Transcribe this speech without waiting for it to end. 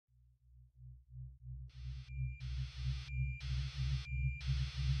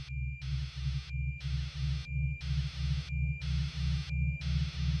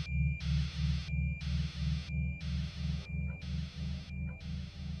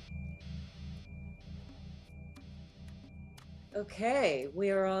Okay, we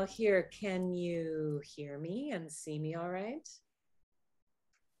are all here. Can you hear me and see me all right?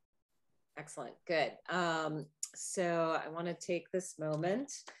 Excellent, good. So I want to take this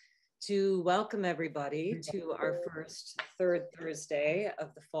moment to welcome everybody to our first third Thursday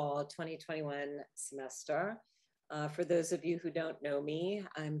of the fall 2021 semester. For those of you who don't know me,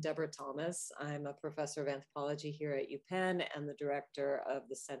 I'm Deborah Thomas. I'm a professor of anthropology here at UPenn and the director of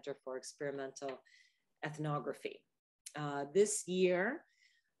the Center for Experimental Ethnography. This year,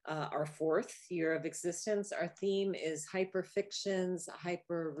 our fourth year of existence, our theme is hyperfictions,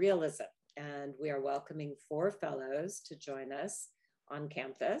 hyperrealism, and we are welcoming 4 fellows to join us on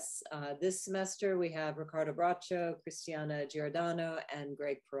campus. This semester, we have Ricardo Bracho, Cristiana Giordano, and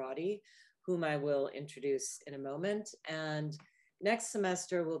Greg Pierotti, whom I will introduce in a moment. And next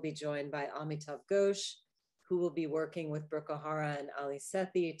semester, we'll be joined by Amitav Ghosh, who will be working with Brooke O'Hara and Ali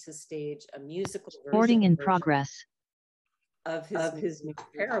Sethi to stage a musical Recording in version progress. of his new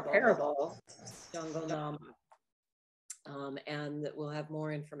parable, Jungle Nama. And we'll have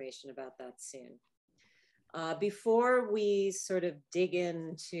more information about that soon. Before we sort of dig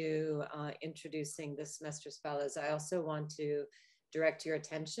into introducing this semester's fellows, I also want to direct your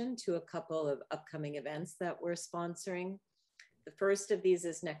attention to a couple of upcoming events that we're sponsoring. The first of these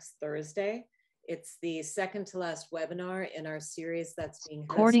is next Thursday. It's the second to last webinar in our series that's being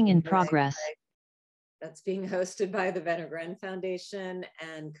recording in progress. That's being hosted by the Venner Gren Foundation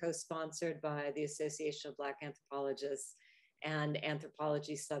and co-sponsored by the Association of Black Anthropologists and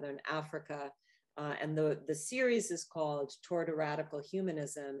Anthropology Southern Africa. And the series is called Toward a Radical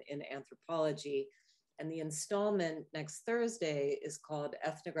Humanism in Anthropology. And the installment next Thursday is called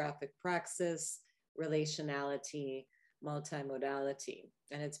Ethnographic Praxis, Relationality, Multimodality.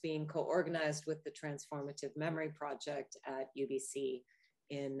 And it's being co-organized with the Transformative Memory Project at UBC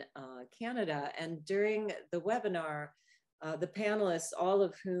in Canada. And during the webinar, the panelists, all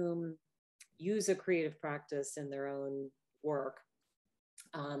of whom use a creative practice in their own work,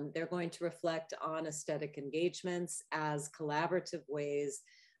 they're going to reflect on aesthetic engagements as collaborative ways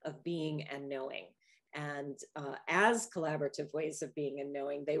of being and knowing. And as collaborative ways of being and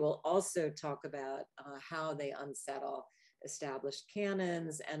knowing, they will also talk about how they unsettle established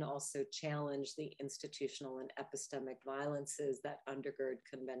canons and also challenge the institutional and epistemic violences that undergird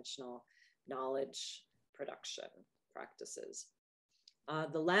conventional knowledge production practices.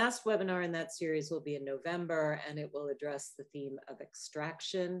 The last webinar in that series will be in November, and it will address the theme of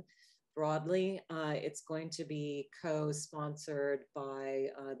extraction broadly. It's going to be co-sponsored by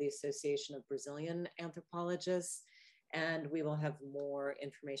the Association of Brazilian Anthropologists, and we will have more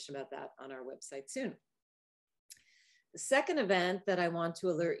information about that on our website soon. The second event that I want to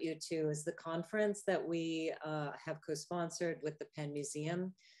alert you to is the conference that we have co-sponsored with the Penn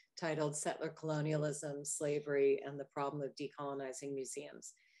Museum, titled Settler Colonialism, Slavery, and the Problem of Decolonizing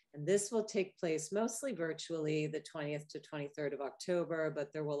Museums. And this will take place mostly virtually the 20th to 23rd of October,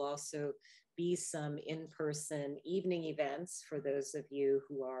 but there will also be some in-person evening events for those of you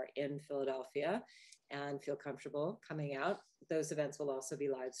who are in Philadelphia and feel comfortable coming out. Those events will also be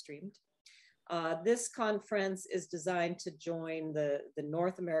live streamed. This conference is designed to join the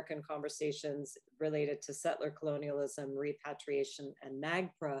North American conversations related to settler colonialism, repatriation, and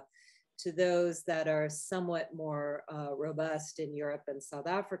NAGPRA to those that are somewhat more robust in Europe and South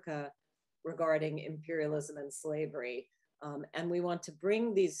Africa regarding imperialism and slavery. And we want to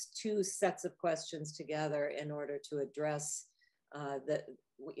bring these two sets of questions together in order to address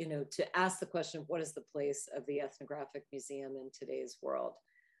to ask the question of what is the place of the ethnographic museum in today's world.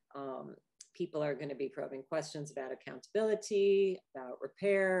 People are going to be probing questions about accountability, about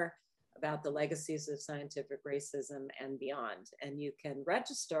repair, about the legacies of scientific racism and beyond. And you can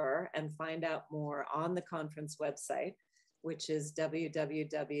register and find out more on the conference website, which is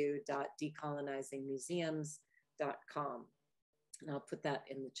www.decolonizingmuseums.com. And I'll put that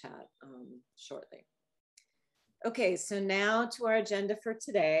in the chat shortly. Okay, so now to our agenda for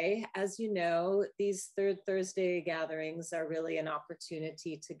today. As you know, these third Thursday gatherings are really an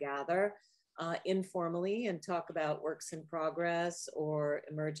opportunity to gather informally and talk about works in progress or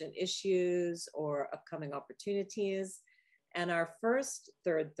emergent issues or upcoming opportunities. And our first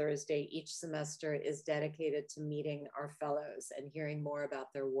third Thursday each semester is dedicated to meeting our fellows and hearing more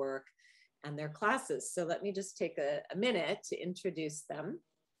about their work and their classes. So let me just take a minute to introduce them,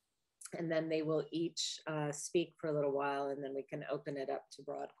 and then they will each speak for a little while, and then we can open it up to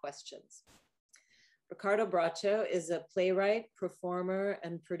broad questions. Ricardo Bracho is a playwright, performer,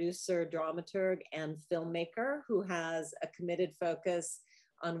 and producer, dramaturg, and filmmaker who has a committed focus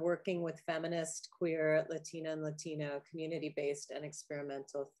on working with feminist, queer, Latina, and Latino community-based and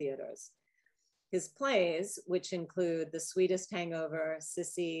experimental theaters. His plays, which include The Sweetest Hangover,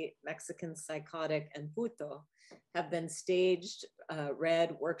 Sissy, Mexican Psychotic, and Puto, have been staged,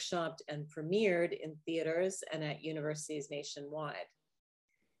 read, workshopped, and premiered in theaters and at universities nationwide.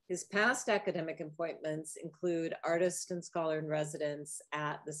 His past academic appointments include artist and scholar in residence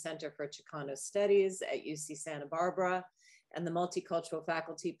at the Center for Chicano Studies at UC Santa Barbara, and the multicultural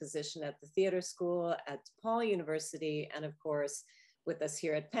faculty position at the theater school at DePaul University, and of course, with us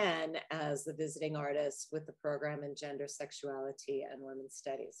here at Penn as the visiting artist with the program in gender, sexuality, and women's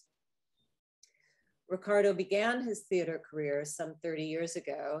studies. Ricardo began his theater career some 30 years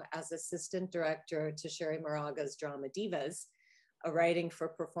ago as assistant director to Sherry Moraga's drama Divas, a writing for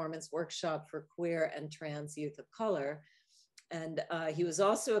performance workshop for queer and trans youth of color. And he was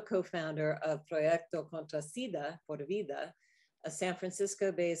also a co-founder of Proyecto Contra SIDA por Vida, a San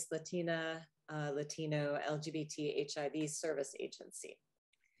Francisco-based Latino LGBT HIV service agency.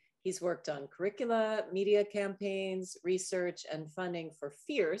 He's worked on curricula, media campaigns, research, and funding for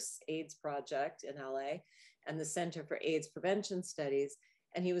FIERCE AIDS Project in LA and the Center for AIDS Prevention Studies.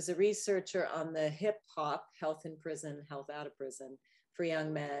 And he was a researcher on the hip hop, health in prison, health out of prison, for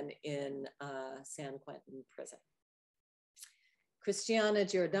young men in San Quentin prison. Cristiana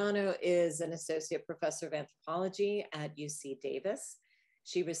Giordano is an associate professor of anthropology at UC Davis.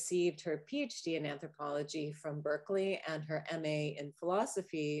 She received her PhD in anthropology from Berkeley and her MA in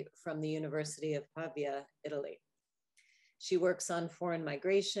philosophy from the University of Pavia, Italy. She works on foreign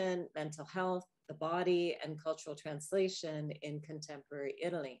migration, mental health, the body, and cultural translation in contemporary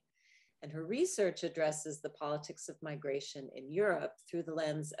Italy. And her research addresses the politics of migration in Europe through the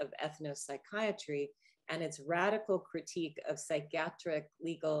lens of ethnopsychiatry and its radical critique of psychiatric,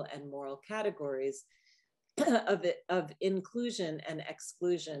 legal, and moral categories of inclusion and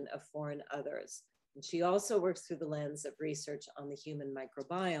exclusion of foreign others. And she also works through the lens of research on the human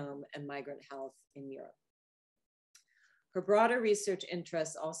microbiome and migrant health in Europe. Her broader research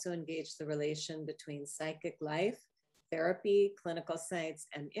interests also engage the relation between psychic life, therapy, clinical sites,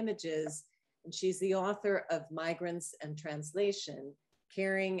 and images. And she's the author of Migrants and Translation,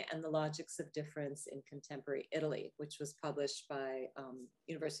 Caring and the Logics of Difference in Contemporary Italy, which was published by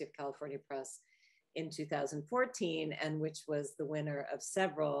University of California Press in 2014, and which was the winner of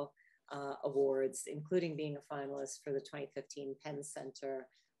several awards, including being a finalist for the 2015 Penn Center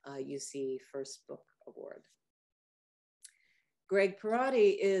UC First Book Award. Greg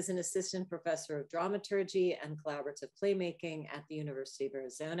Pierotti is an assistant professor of dramaturgy and collaborative playmaking at the University of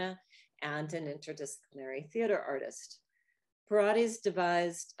Arizona and an interdisciplinary theater artist. Pierotti's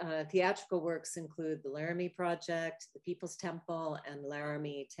devised theatrical works include The Laramie Project, The People's Temple, and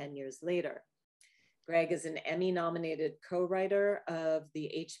Laramie 10 Years Later. Greg is an Emmy-nominated co-writer of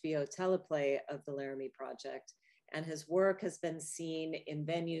the HBO teleplay of The Laramie Project, and his work has been seen in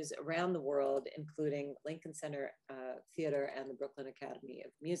venues around the world, including Lincoln Center Theater and the Brooklyn Academy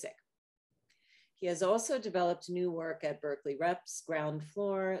of Music. He has also developed new work at Berkeley Reps, Ground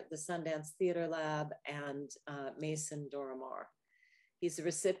Floor, the Sundance Theater Lab, and Mason Doramar. He's a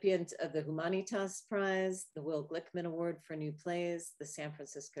recipient of the Humanitas Prize, the Will Glickman Award for New Plays, the San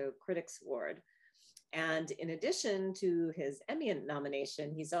Francisco Critics Award. And in addition to his Emmy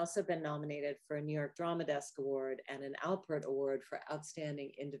nomination, he's also been nominated for a New York Drama Desk Award and an Alpert Award for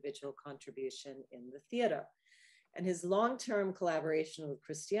Outstanding Individual Contribution in the Theater. And his long-term collaboration with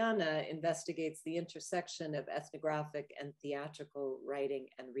Cristiana investigates the intersection of ethnographic and theatrical writing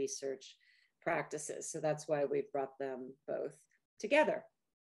and research practices. So that's why we've brought them both together.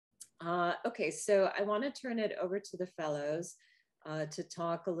 Okay, so I want to turn it over to the fellows to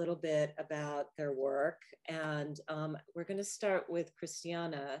talk a little bit about their work. And we're going to start with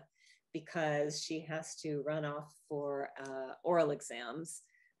Cristiana because she has to run off for oral exams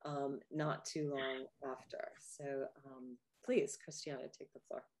not too long after. So please, Cristiana, take the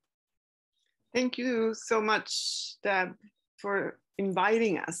floor. Thank you so much, Deb, for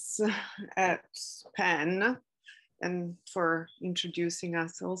inviting us at Penn and for introducing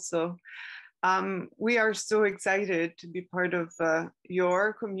us also. We are so excited to be part of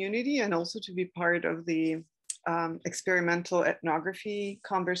your community and also to be part of the experimental ethnography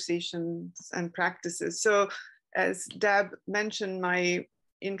conversations and practices. So as Deb mentioned, my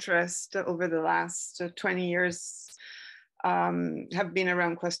interest over the last 20 years have been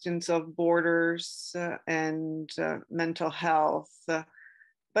around questions of borders and mental health.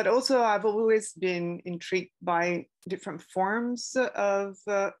 But also I've always been intrigued by different forms of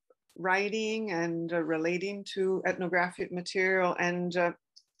writing and relating to ethnographic material. And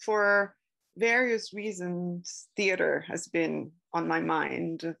for various reasons, theater has been on my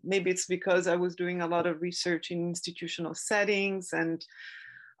mind. Maybe it's because I was doing a lot of research in institutional settings and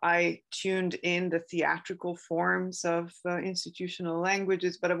I tuned in the theatrical forms of institutional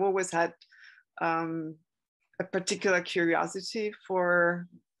languages, but I've always had a particular curiosity for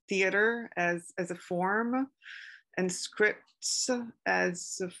theater as a form and scripts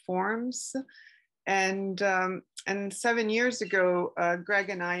as forms. And 7 years ago, Greg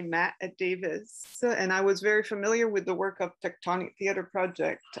and I met at Davis, and I was very familiar with the work of Tectonic Theater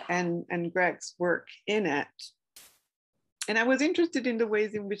Project and Greg's work in it. And I was interested in the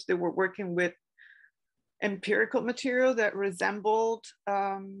ways in which they were working with empirical material that resembled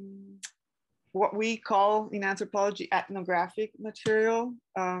what we call in anthropology ethnographic material,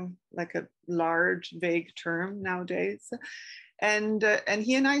 like a large, vague term nowadays. And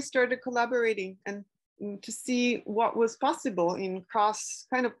he and I started collaborating and to see what was possible in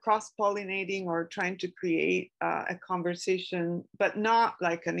cross-pollinating or trying to create a conversation, but not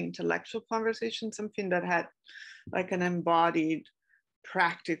like an intellectual conversation, something that had like an embodied,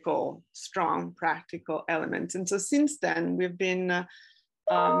 practical, strong practical element. And so since then, we've been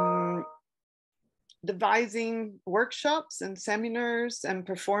devising workshops and seminars and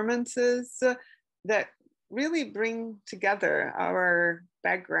performances that really bring together our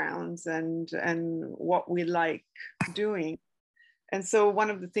backgrounds and what we like doing. And so one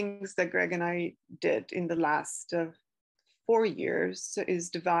of the things that Greg and I did in the last 4 years is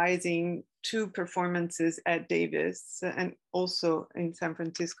devising 2 performances at Davis and also in San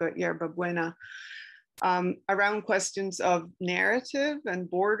Francisco at Yerba Buena around questions of narrative and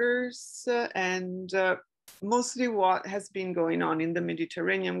borders and mostly what has been going on in the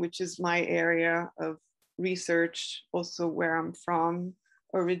Mediterranean, which is my area of research, also where I'm from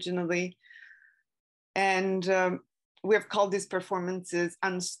originally. And we have called these performances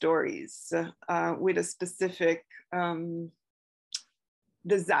Unstories with a specific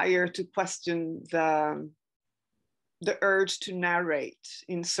desire to question the urge to narrate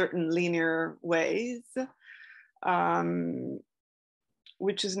in certain linear ways,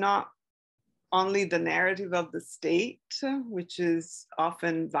 which is not only the narrative of the state, which is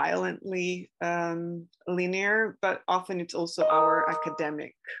often violently linear, but often it's also our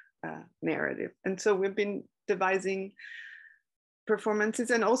academic narrative. And so we've been devising performances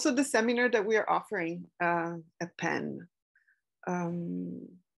and also the seminar that we are offering at Penn. And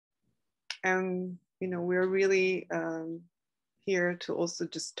you know, we're really here to also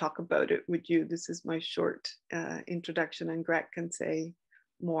just talk about it with you. This is my short introduction, and Greg can say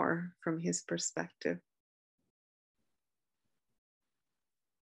more from his perspective.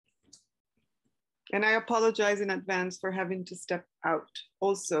 And I apologize in advance for having to step out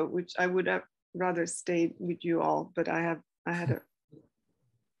also, which I would have rather stayed with you all, but I had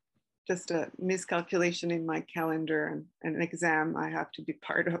just a miscalculation in my calendar and an exam I have to be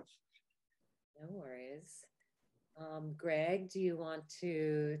part of. No worries. Greg, do you want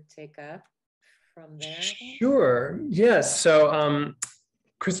to take up from there? Sure, yes. So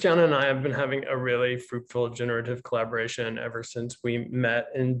Cristiana and I have been having a really fruitful generative collaboration ever since we met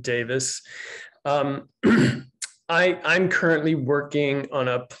in Davis. I'm currently working on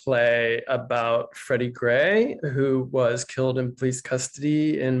a play about Freddie Gray, who was killed in police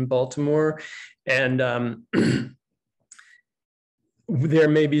custody in Baltimore. And there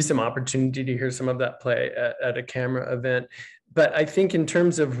may be some opportunity to hear some of that play at a camera event. But I think in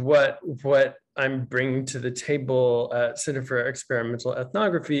terms of what I'm bringing to the table at Center for Experimental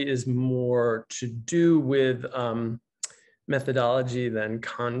Ethnography is more to do with methodology than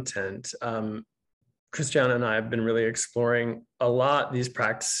content. Cristiana and I have been really exploring a lot these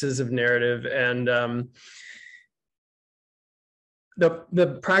practices of narrative, and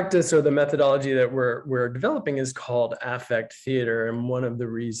the practice or the methodology that we're developing is called affect theater. And one of the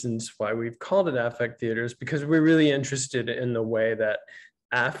reasons why we've called it affect theater is because we're really interested in the way that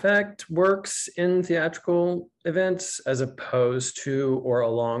affect works in theatrical events as opposed to or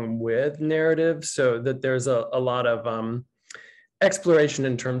along with narrative, so that there's a lot of exploration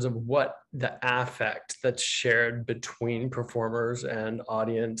in terms of what the affect that's shared between performers and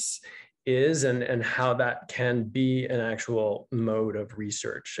audience is, and how that can be an actual mode of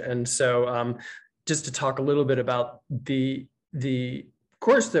research. And so just to talk a little bit about the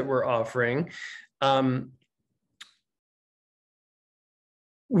course that we're offering,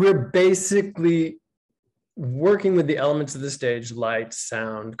 we're basically working with the elements of the stage, light,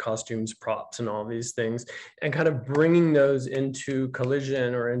 sound, costumes, props, and all these things, and kind of bringing those into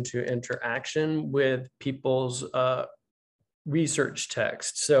collision or into interaction with people's research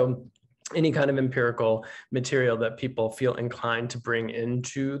text. So any kind of empirical material that people feel inclined to bring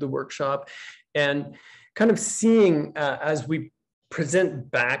into the workshop, and kind of seeing as we present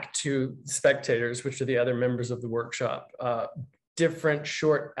back to spectators, which are the other members of the workshop, different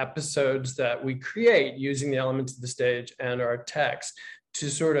short episodes that we create using the elements of the stage and our text to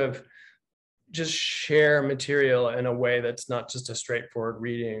sort of just share material in a way that's not just a straightforward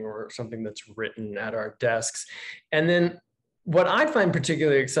reading or something that's written at our desks. And then what I find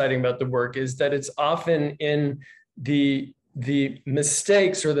particularly exciting about the work is that it's often in the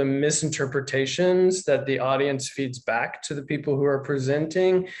mistakes or the misinterpretations that the audience feeds back to the people who are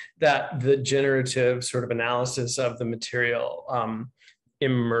presenting that the generative sort of analysis of the material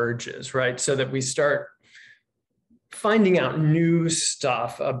emerges, right? So that we start finding out new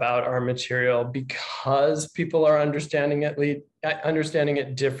stuff about our material because people are understanding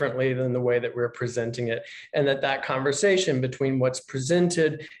it differently than the way that we're presenting it, and that conversation between what's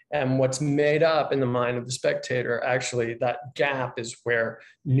presented and what's made up in the mind of the spectator, actually that gap is where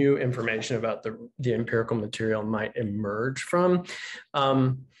new information about the empirical material might emerge from.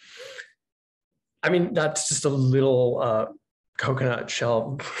 I mean, that's just a little coconut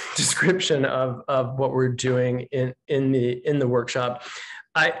shell description of what we're doing in the workshop.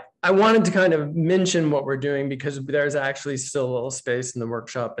 I wanted to kind of mention what we're doing because there's actually still a little space in the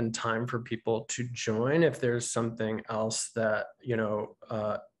workshop and time for people to join. If there's something else that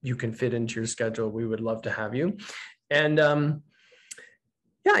you can fit into your schedule, we would love to have you. And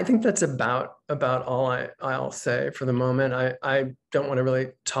yeah, I think that's about all I'll say for the moment. I don't want to really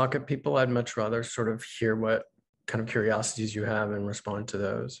talk at people. I'd much rather sort of hear what kind of curiosities you have and respond to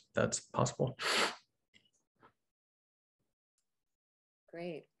those, if that's possible.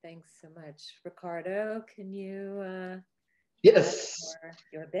 Great, thanks so much. Ricardo, can you yes,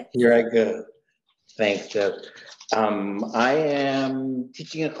 your bit? Here I go. Thanks, Deb. I am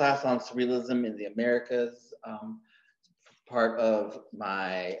teaching a class on surrealism in the Americas, part of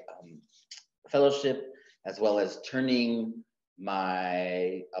my fellowship, as well as turning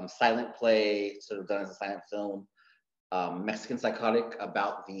my silent play, sort of done as a silent film, Mexican Psychotic,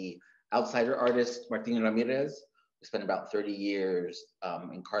 about the outsider artist Martin Ramirez, who spent about 30 years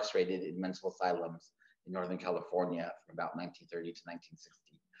incarcerated in mental asylums in Northern California from about 1930 to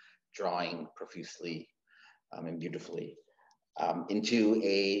 1960, drawing profusely and beautifully, into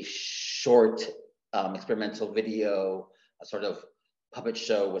a short experimental video, a sort of puppet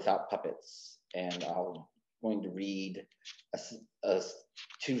show without puppets. And I'm going to read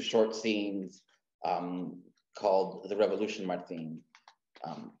two short scenes called The Revolution, Martin.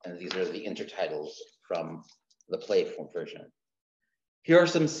 And these are the intertitles from the play version. Here are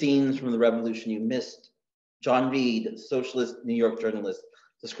some scenes from The Revolution you missed. John Reed, socialist New York journalist,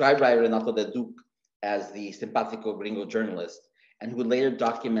 described by Renato de Duque as the simpatico gringo journalist, and who would later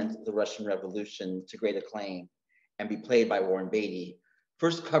document the Russian Revolution to great acclaim and be played by Warren Beatty,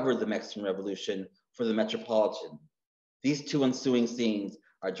 first covered the Mexican Revolution for the Metropolitan. These two ensuing scenes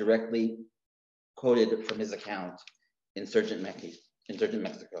are directly quoted from his account, Insurgent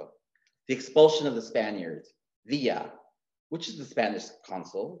Mexico. The expulsion of the Spaniards, Villa, which is the Spanish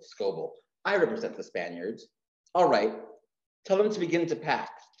consul, Scoble. I represent the Spaniards. All right, tell them to begin to pack.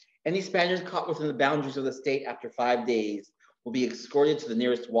 Any Spaniards caught within the boundaries of the state after 5 days will be escorted to the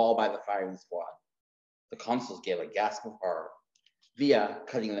nearest wall by the firing squad. The consuls gave a gasp of horror. Villa,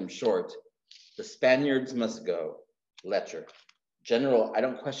 cutting them short, the Spaniards must go. Letcher, General, I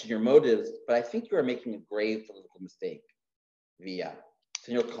don't question your motives, but I think you are making a grave political mistake. Villa,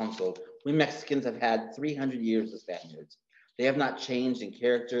 Senor Consul, we Mexicans have had 300 years of Spaniards. They have not changed in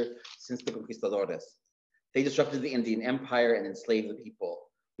character since the conquistadores. They disrupted the Indian Empire and enslaved the people.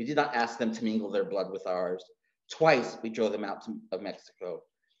 We did not ask them to mingle their blood with ours. Twice we drove them out of Mexico.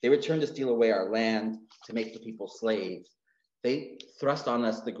 They returned to steal away our land, to make the people slaves. They thrust on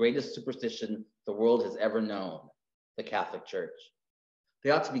us the greatest superstition the world has ever known, the Catholic Church. They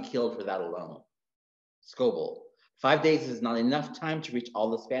ought to be killed for that alone. Scoble, 5 days is not enough time to reach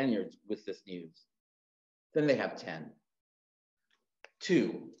all the Spaniards with this news. Then they have 10.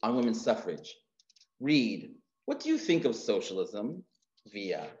 2, on women's suffrage. Reed, what do you think of socialism?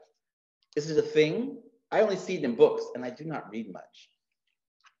 Villa, is it a thing? I only see it in books and I do not read much.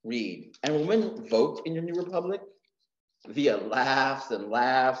 Reed, and will women vote in your new republic? Villa laughs and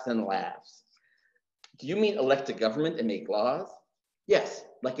laughs and laughs. Do you mean elect a government and make laws? Yes,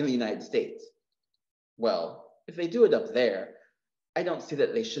 like in the United States. Well, if they do it up there, I don't see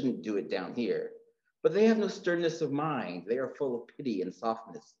that they shouldn't do it down here. But they have no sternness of mind. They are full of pity and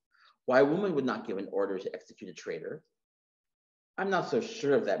softness. Why a woman would not give an order to execute a traitor? I'm not so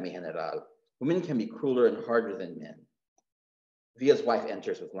sure of that, mi general. Women can be crueler and harder than men. Villa's wife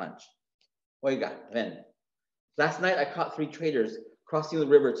enters with lunch. Oiga, ven. Last night I caught 3 traitors crossing the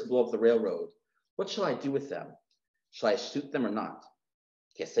river to blow up the railroad. What shall I do with them? Shall I shoot them or not?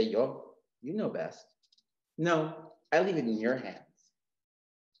 Que sé yo? You know best. No, I leave it in your hands.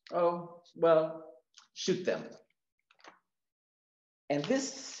 Oh, well, shoot them. And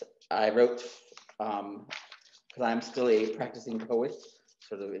this I wrote because I'm still a practicing poet,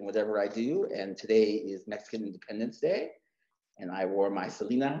 sort of in whatever I do. And today is Mexican Independence Day. And I wore my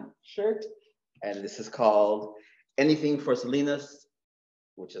Selena shirt. And this is called Anything for Salinas,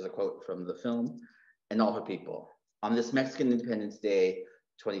 which is a quote from the film, and all her people. On this Mexican Independence Day,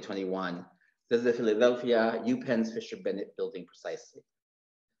 2021, desde Philadelphia, UPenn's Fisher Bennett building precisely.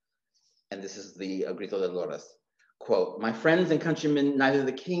 And this is the Grito de Loras. Quote, my friends and countrymen, neither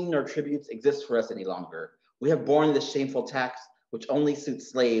the king nor tributes exist for us any longer. We have borne this shameful tax, which only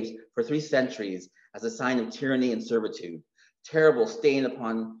suits slaves for 3 centuries as a sign of tyranny and servitude, terrible stain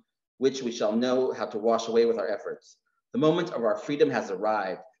upon which we shall know how to wash away with our efforts. The moment of our freedom has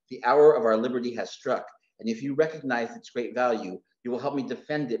arrived. The hour of our liberty has struck. And if you recognize its great value, you will help me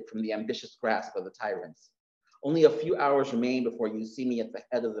defend it from the ambitious grasp of the tyrants. Only a few hours remain before you see me at the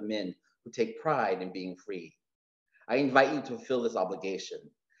head of the men who take pride in being free. I invite you to fulfill this obligation.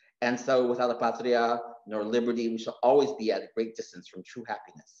 And so without a patria nor liberty, we shall always be at a great distance from true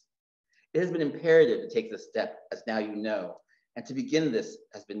happiness. It has been imperative to take this step, as now you know, and to begin this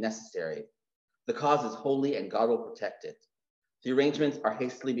has been necessary. The cause is holy and God will protect it. The arrangements are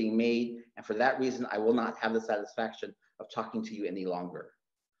hastily being made, and for that reason, I will not have the satisfaction of talking to you any longer.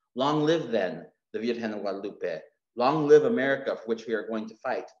 Long live then the Virgen of Guadalupe. Long live America, for which we are going to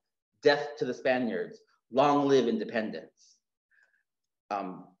fight. Death to the Spaniards. Long live independence.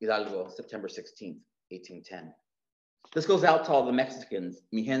 Hidalgo, September 16th, 1810. This goes out to all the Mexicans,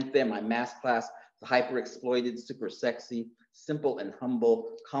 mi gente, my math class, the hyper-exploited, super sexy, simple and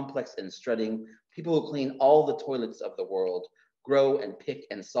humble, complex and strutting, people who clean all the toilets of the world, grow and pick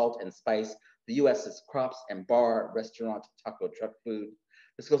and salt and spice the US's crops and bar, restaurant, taco truck food.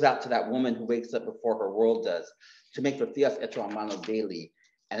 This goes out to that woman who wakes up before her world does to make tortillas hecho a mano daily,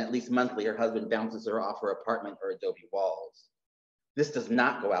 and at least monthly her husband bounces her off her apartment or adobe walls. This does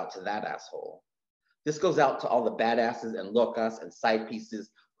not go out to that asshole. This goes out to all the badasses and locas and side pieces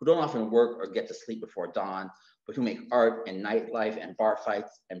who don't often work or get to sleep before dawn, but who make art and nightlife and bar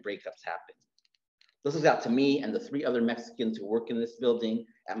fights and breakups happen. This goes out to me and the 3 other Mexicans who work in this building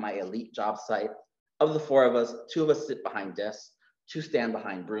at my elite job site. Of the 4 of us, 2 of us sit behind desks, 2 stand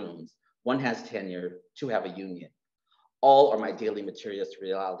behind brooms, 1 has tenure, 2 have a union. All are my daily materialist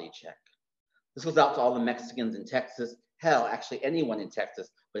reality check. This goes out to all the Mexicans in Texas, hell, actually anyone in Texas,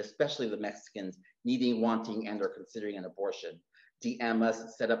 but especially the Mexicans needing, wanting, and or considering an abortion. DM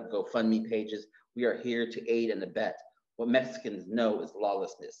us, set up GoFundMe pages. We are here to aid and abet. What Mexicans know is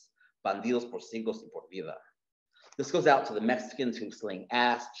lawlessness. Bandidos por siglos y por vida. This goes out to the Mexicans who sling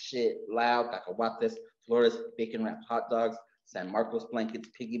ass, shit, loud, cacahuates, flores, bacon wrapped hot dogs, San Marcos blankets,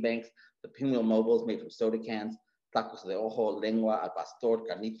 piggy banks, the pinwheel mobiles made from soda cans, tacos de ojo, lengua, al pastor,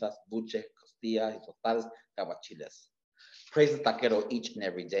 carnitas, buche, costilla, tostadas, caguachiles. Praise the taquero each and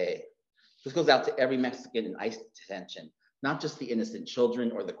every day. This goes out to every Mexican in ICE detention, not just the innocent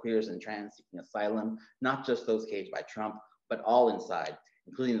children or the queers and trans seeking asylum, not just those caged by Trump, but all inside,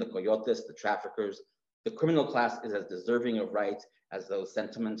 including the coyotes, the traffickers. The criminal class is as deserving of rights as those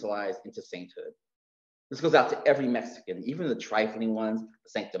sentimentalized into sainthood. This goes out to every Mexican, even the trifling ones, the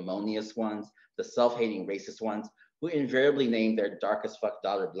sanctimonious ones, the self-hating racist ones, who invariably name their dark as fuck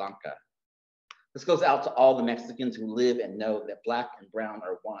daughter Blanca. This goes out to all the Mexicans who live and know that Black and brown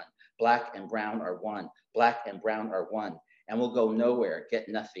are one, Black and brown are one, Black and brown are one, and will go nowhere, get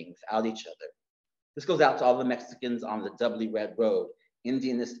nothing without each other. This goes out to all the Mexicans on the doubly red road,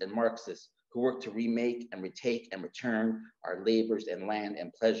 Indianists and Marxists, who work to remake and retake and return our labors and land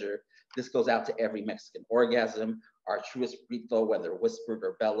and pleasure. This goes out to every Mexican orgasm, our truest grito, whether whispered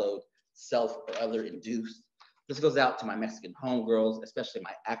or bellowed, self or other induced. This goes out to my Mexican homegirls, especially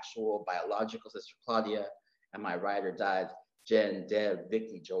my actual biological sister Claudia, and my ride or dies, Jen, Deb,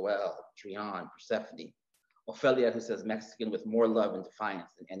 Vicky, Joelle, Trion, Persephone. Ophelia, who says Mexican with more love and defiance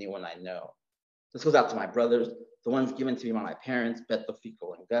than anyone I know. This goes out to my brothers, the ones given to me by my parents, Beto,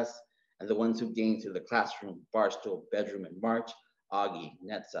 Fico, and Gus, and the ones who gained through the classroom, barstool, bedroom, and March, Augie,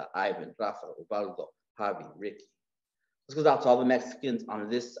 Netza, Ivan, Rafa, Ubaldo, Javi, Ricky. This goes out to all the Mexicans on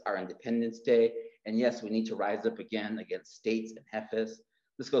this, our Independence Day. And yes, we need to rise up again against states and jefes.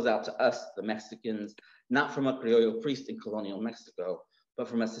 This goes out to us, the Mexicans, not from a Criollo priest in colonial Mexico, but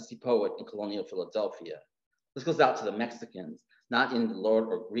from a sissy poet in colonial Philadelphia. This goes out to the Mexicans, not in dolor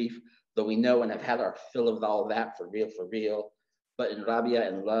or grief, though we know and have had our fill of all that for real, but in rabia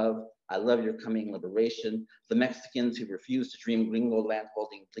and love. I love your coming liberation. The Mexicans who refuse to dream gringo land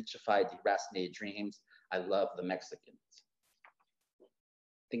holding bleachified, deracinated dreams. I love the Mexicans.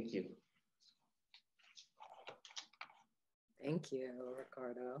 Thank you. Thank you,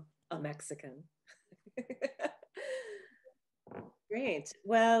 Ricardo, a Mexican. Great.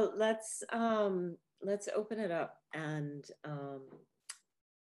 Well, let's open it up, and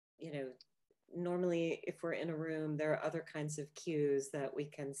you know, normally if we're in a room, there are other kinds of cues that we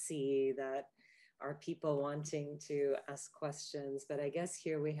can see that are people wanting to ask questions, but I guess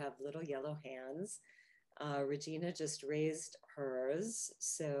here we have little yellow hands. Regina just raised hers,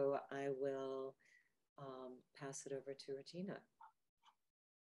 so I will pass it over to Regina.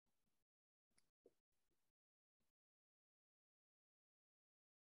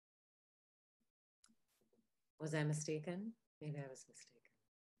 Was I mistaken? Maybe I was mistaken.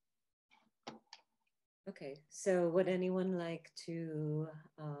 Okay, so would anyone like to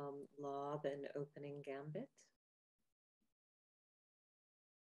lob an opening gambit?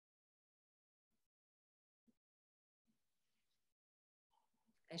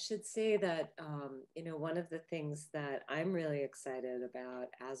 I should say that, you know, one of the things that I'm really excited about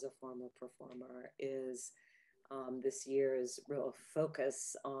as a former performer is this year's real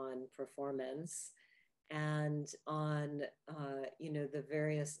focus on performance and on, you know, the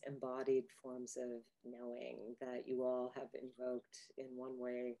various embodied forms of knowing that you all have invoked in one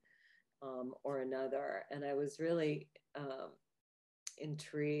way or another. And I was really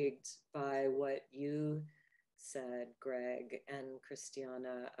intrigued by what you said, Greg and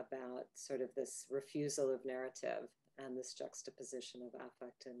Cristiana, about sort of this refusal of narrative and this juxtaposition of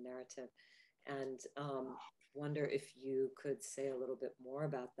affect and narrative. And wonder if you could say a little bit more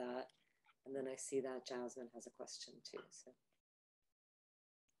about that. And then I see that Jasmine has a question too. So.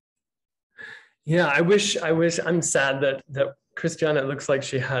 Yeah, I wish, I'm sad that Cristiana, it looks like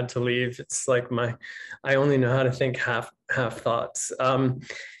she had to leave. It's like I only know how to think half thoughts.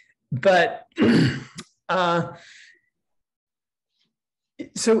 But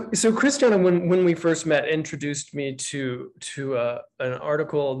so Cristiana, when we first met, introduced me to an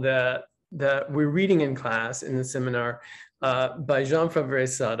article that we're reading in class in the seminar by Jean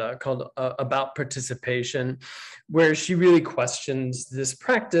Favre-Sada called About Participation, where she really questions this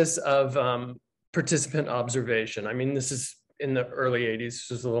practice of participant observation. I mean, this is in the early 80s,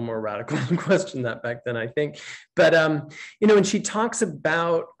 it was a little more radical to question that back then, I think. But, you know, and she talks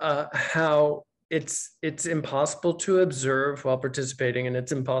about how it's impossible to observe while participating, and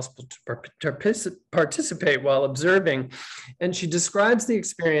it's impossible to participate while observing. And she describes the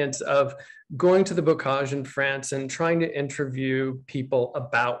experience of going to the bocage in France and trying to interview people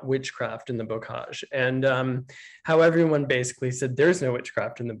about witchcraft in the bocage, and how everyone basically said there's no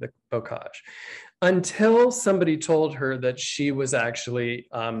witchcraft in the bocage, until somebody told her that she was actually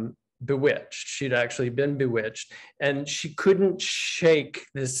bewitched. She'd actually been bewitched, and she couldn't shake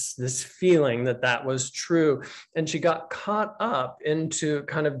this feeling that was true. And she got caught up into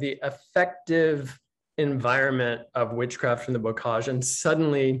kind of the effective environment of witchcraft in the bocage, and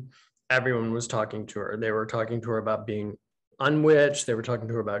suddenly everyone was talking to her. They were talking to her about being unwitched. They were talking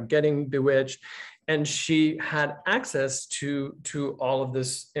to her about getting bewitched, and she had access to all of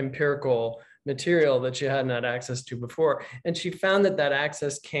this empirical material that she hadn't had access to before. And she found that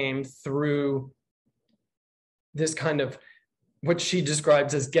access came through this kind of what she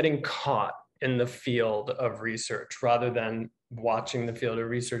describes as getting caught in the field of research rather than watching the field of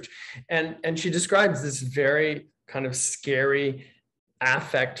research. And she describes this very kind of scary,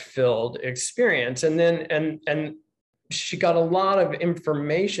 affect-filled experience. And then and she got a lot of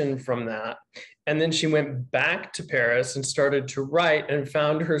information from that. And then she went back to Paris and started to write, and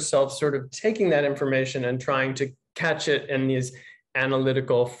found herself sort of taking that information and trying to catch it in these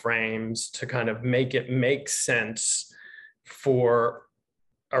analytical frames to kind of make it make sense for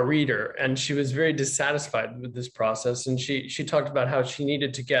a reader. And she was very dissatisfied with this process. And she talked about how she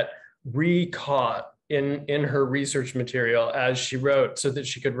needed to get re-caught in her research material as she wrote, so that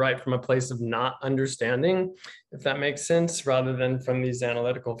she could write from a place of not understanding, if that makes sense, rather than from these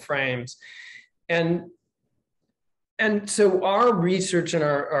analytical frames. And so our research and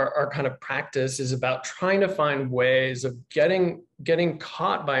our kind of practice is about trying to find ways of getting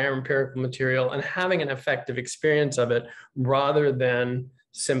caught by our empirical material and having an effective experience of it, rather than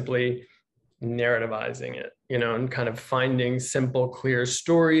simply narrativizing it, you know, and kind of finding simple, clear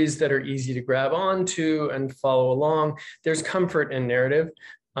stories that are easy to grab onto and follow along. There's comfort in narrative,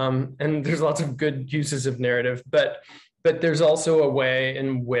 and there's lots of good uses of narrative, but there's also a way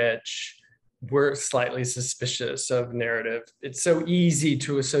in which we're slightly suspicious of narrative. It's so easy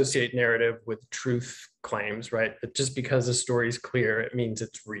to associate narrative with truth claims, right? That just because a story is clear, it means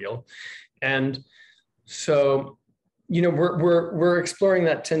it's real. And so, you know, we're exploring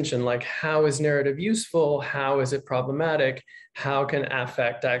that tension, like, how is narrative useful? How is it problematic? How can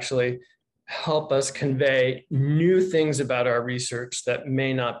affect actually help us convey new things about our research that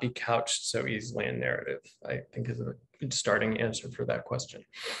may not be couched so easily in narrative, I think is a good starting answer for that question.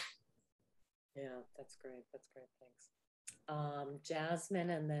 Yeah, that's great. That's great. Thanks. Jasmine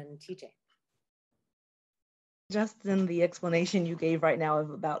and then TJ. Just in the explanation you gave right now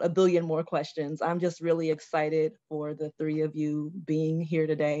of about a billion more questions, I'm just really excited for the three of you being here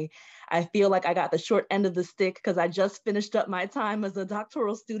today. I feel like I got the short end of the stick because I just finished up my time as a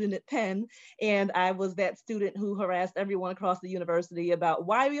doctoral student at Penn, and I was that student who harassed everyone across the university about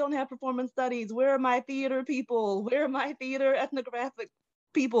why we don't have performance studies, where are my theater people, where are my theater ethnographic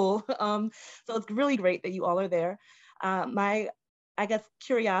people? So it's really great that you all are there. My, I guess,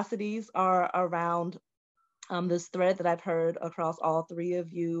 curiosities are around this thread that I've heard across all three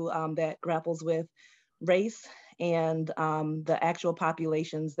of you that grapples with race and the actual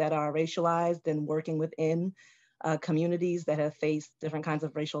populations that are racialized and working within communities that have faced different kinds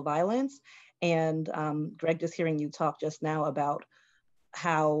of racial violence. And Greg, just hearing you talk just now about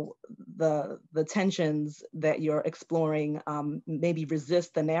how the tensions that you're exploring maybe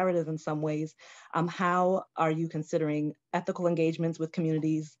resist the narrative in some ways. How are you considering ethical engagements with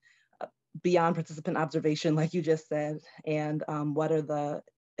communities beyond participant observation, like you just said, and what are the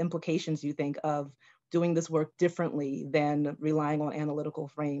implications you think of doing this work differently than relying on analytical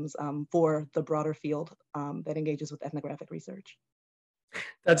frames for the broader field that engages with ethnographic research?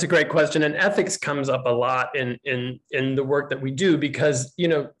 That's a great question, and ethics comes up a lot in the work that we do because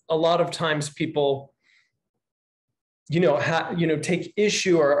a lot of times people take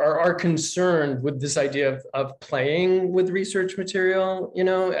issue or are concerned with this idea of playing with research material,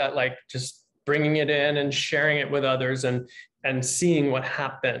 like just bringing it in and sharing it with others and seeing what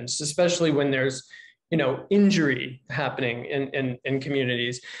happens, especially when there's, injury happening in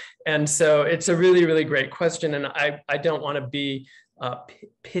communities. And so it's a really, really great question. And I don't want to be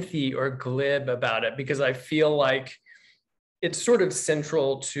pithy or glib about it because I feel like it's sort of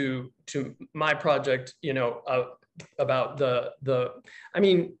central to my project, about no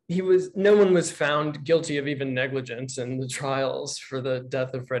one was found guilty of even negligence in the trials for the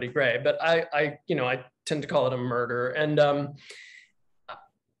death of Freddie Gray, but I tend to call it a murder. And,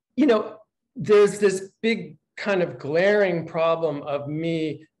 there's this big kind of glaring problem of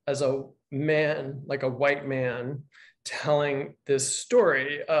me as a man, like a white man, telling this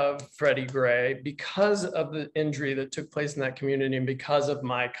story of Freddie Gray because of the injury that took place in that community and because of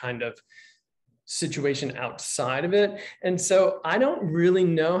my kind of situation outside of it. And so I don't really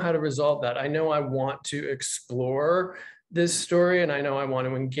know how to resolve that. I know I want to explore this story and I know I want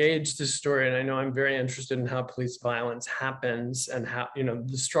to engage this story. And I know I'm very interested in how police violence happens and how,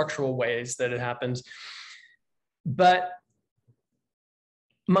 the structural ways that it happens. But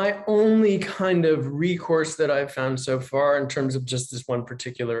my only kind of recourse that I've found so far in terms of just this one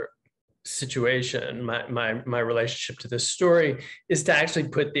particular situation, my relationship to this story, is to actually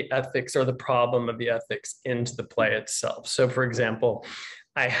put the ethics or the problem of the ethics into the play itself. So for example,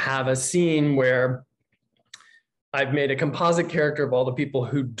 I have a scene where I've made a composite character of all the people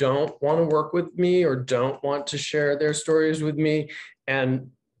who don't want to work with me or don't want to share their stories with me.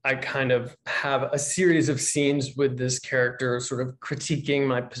 And I kind of have a series of scenes with this character sort of critiquing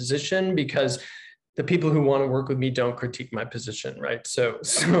my position because the people who want to work with me don't critique my position, right? So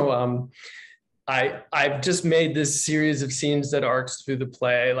I've just made this series of scenes that arcs through the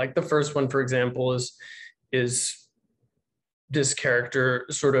play. Like the first one, for example, is this character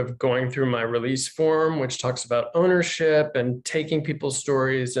sort of going through my release form, which talks about ownership and taking people's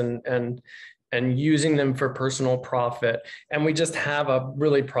stories and using them for personal profit. And we just have a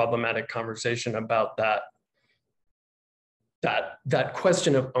really problematic conversation about that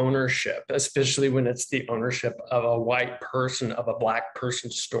question of ownership, especially when it's the ownership of a white person, of a Black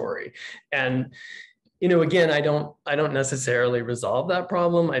person's story. And, again, I don't necessarily resolve that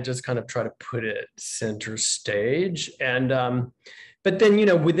problem. I just kind of try to put it center stage. And, but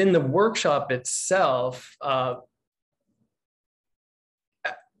then, within the workshop itself,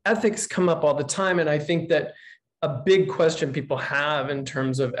 ethics come up all the time. And I think that a big question people have in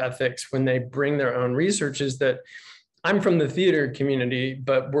terms of ethics when they bring their own research is that I'm from the theater community,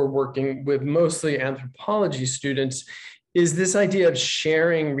 but we're working with mostly anthropology students, is this idea of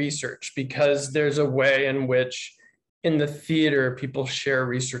sharing research, because there's a way in which in the theater people share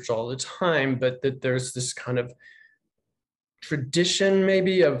research all the time, but that there's this kind of tradition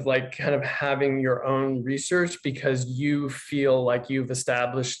maybe of like kind of having your own research because you feel like you've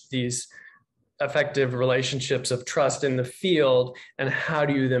established these effective relationships of trust in the field, and how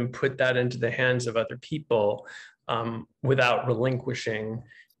do you then put that into the hands of other people without relinquishing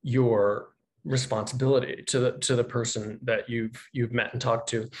your responsibility to the person that you've met and talked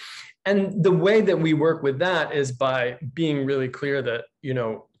to. And the way that we work with that is by being really clear that, you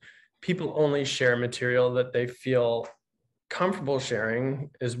know, people only share material that they feel comfortable sharing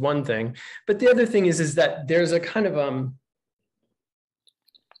is one thing. But the other thing is that there's a kind of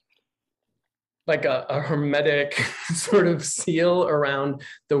like a hermetic sort of seal around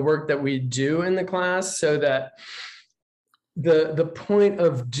the work that we do in the class, so that the point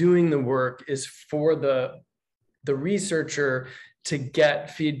of doing the work is for the researcher to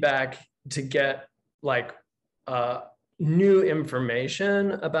get feedback, to get like new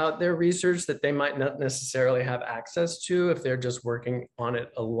information about their research that they might not necessarily have access to if they're just working on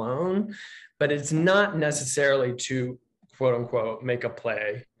it alone. But it's not necessarily to, quote unquote, make a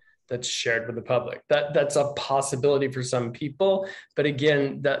play that's shared with the public. That's a possibility for some people, but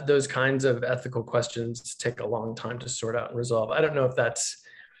again, those kinds of ethical questions take a long time to sort out and resolve. I don't know if that's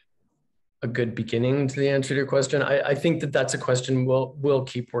a good beginning to the answer to your question. I think that that's a question we'll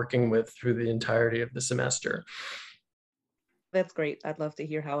keep working with through the entirety of the semester. That's great. I'd love to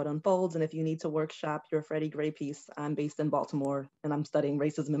hear how it unfolds. And if you need to workshop your Freddie Gray piece, I'm based in Baltimore and I'm studying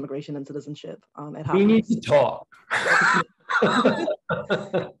racism, immigration, and citizenship at Hopkins. We need to talk.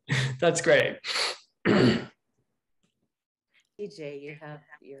 That's great. DJ, you have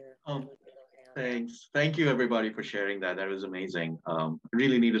your Thanks. Thank you, everybody, for sharing that. That was amazing.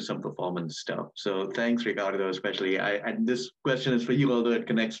 Really needed some performance stuff. So thanks, Ricardo, especially. And this question is for you, although it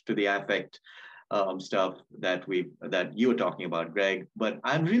connects to the affect stuff that you were talking about, Greg. But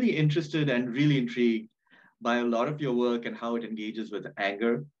I'm really interested and really intrigued by a lot of your work and how it engages with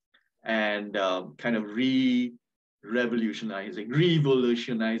anger and kind of revolutionizing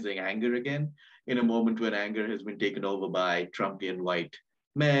anger again in a moment when anger has been taken over by Trumpian white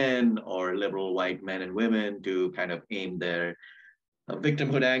men or liberal white men and women to kind of aim their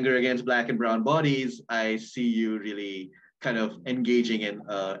victimhood anger against Black and brown bodies. I see you really kind of engaging in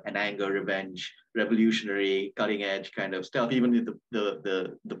an anger, revenge, revolutionary, cutting edge kind of stuff, even in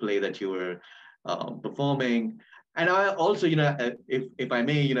the play that you were performing. And I also, if I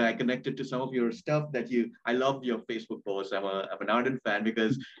may, I connected to some of your stuff I love your Facebook posts. I'm an ardent fan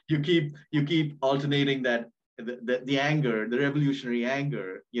because you keep alternating that the anger, the revolutionary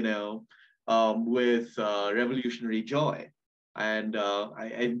anger, with revolutionary joy. And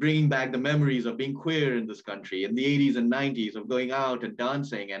I bringing back the memories of being queer in this country in the 80s and 90s, of going out and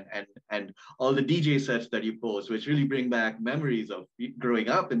dancing and all the DJ sets that you post, which really bring back memories of growing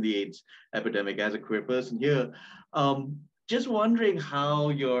up in the AIDS epidemic as a queer person here. Just wondering how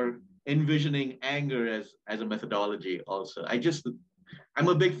you're envisioning anger as a methodology also. I'm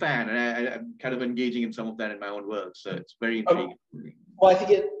a big fan, and I'm kind of engaging in some of that in my own work, so it's very intriguing. Well, I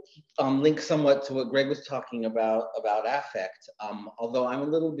think it links somewhat to what Greg was talking about affect, although I'm a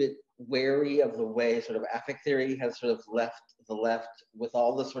little bit wary of the way sort of affect theory has sort of left the left with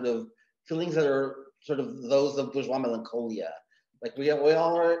all the sort of feelings that are sort of those of bourgeois melancholia. Like we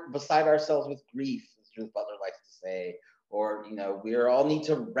all are beside ourselves with grief, as Judith Butler likes to say, or, we all need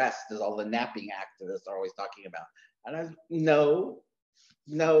to rest, as all the napping activists are always talking about. And no,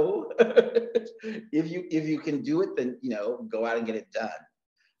 if you can do it, then go out and get it done.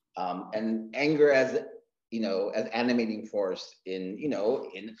 And anger as as animating force in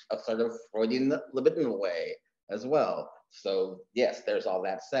a sort of Freudian libidinal way as well. So yes, there's all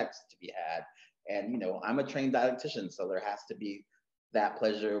that sex to be had, and I'm a trained dialectician, so there has to be that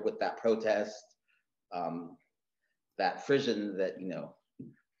pleasure with that protest, that frisson that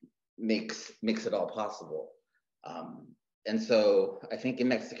makes it all possible. And so I think in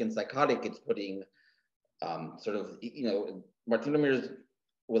Mexican Psychotic, it's putting sort of, Martin Ramirez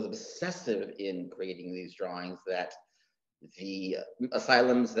was obsessive in creating these drawings that the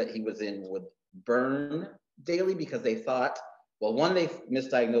asylums that he was in would burn daily because they thought, well, one, they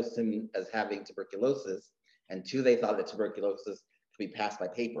misdiagnosed him as having tuberculosis, and two, they thought that tuberculosis could be passed by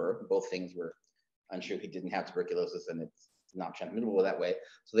paper. Both things were untrue. He didn't have tuberculosis, and it's not transmittable that way.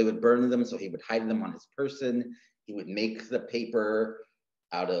 So they would burn them, so he would hide them on his person. He would make the paper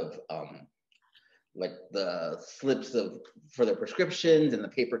out of like the slips for their prescriptions and the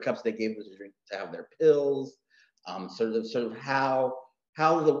paper cups they gave them to drink to have their pills. Sort of how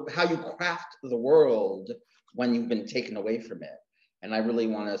you craft the world when you've been taken away from it. And I really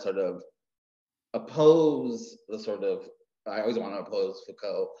want to sort of oppose I always want to oppose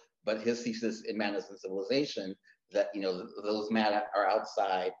Foucault, but his thesis in Madness and Civilization, that those mad are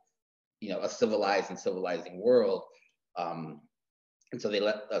outside a civilized and civilizing world. And so they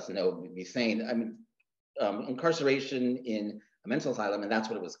let us be sane. I mean, incarceration in a mental asylum, and that's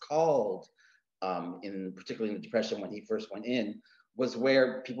what it was called, particularly in the Depression when he first went in, was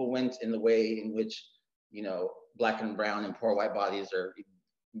where people went in the way in which, Black and brown and poor white bodies are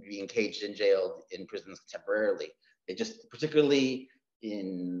being caged and jailed in prisons temporarily. They just, particularly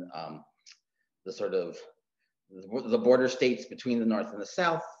in the sort of the border states between the North and the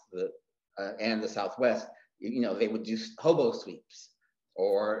South, and the Southwest, they would do hobo sweeps,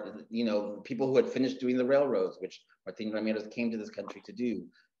 or people who had finished doing the railroads, which Martin Ramirez came to this country to do.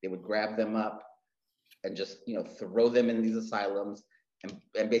 They would grab them up and just throw them in these asylums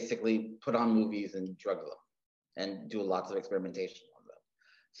and basically put on movies and drug them and do lots of experimentation on them.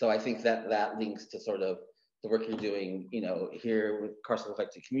 So I think that links to sort of the work you're doing, here with carceral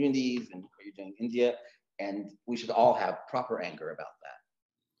affected communities and what you're doing in India, and we should all have proper anger about that.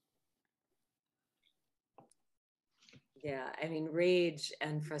 Yeah, I mean, rage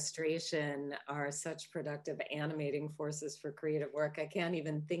and frustration are such productive animating forces for creative work. I can't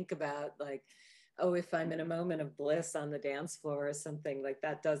even think about like, oh, if I'm in a moment of bliss on the dance floor or something, like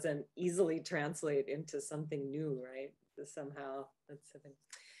that doesn't easily translate into something new, right? Somehow that's something.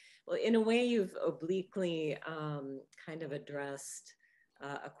 Well, in a way, you've obliquely kind of addressed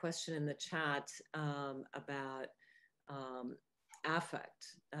a question in the chat about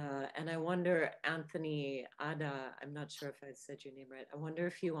affect. And I wonder, Anthony Ada, I'm not sure if I said your name right. I wonder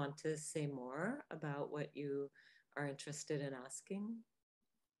if you want to say more about what you are interested in asking.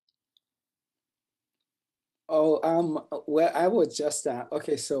 Oh, well, I was just,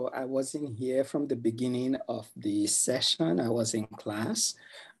 okay, so I wasn't here from the beginning of the session. I was in class,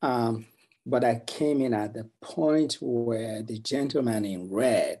 but I came in at the point where the gentleman in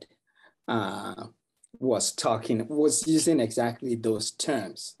red was using exactly those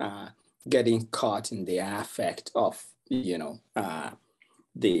terms, getting caught in the affect of,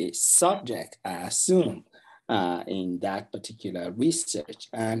 the subject, I assume, in that particular research.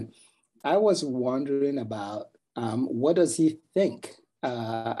 And I was wondering about what does he think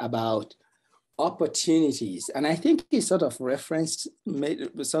about opportunities? And I think he sort of referenced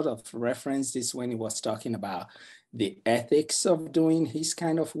this when he was talking about the ethics of doing his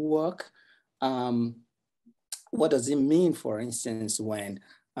kind of work. What does it mean, for instance, when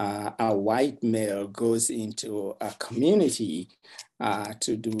a white male goes into a community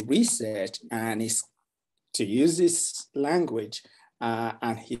to do research and is, to use this language,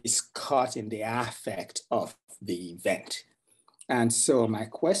 and he's caught in the affect of the event? And so my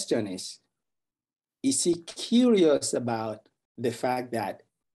question is he curious about the fact that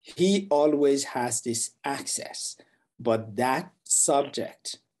he always has this access, but that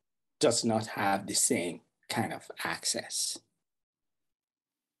subject does not have the same kind of access?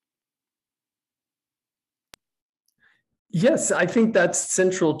 Yes, I think that's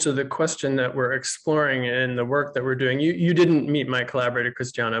central to the question that we're exploring in the work that we're doing. You didn't meet my collaborator,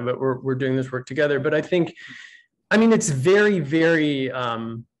 Cristiana, but we're doing this work together. But I think, it's very, very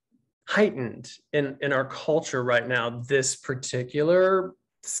heightened in our culture right now, this particular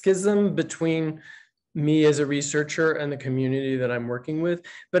schism between me as a researcher and the community that I'm working with.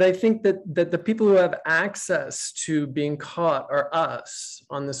 But I think that the people who have access to being caught are us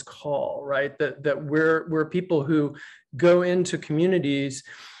on this call, right? That we're people who go into communities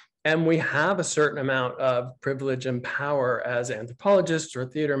and we have a certain amount of privilege and power as anthropologists or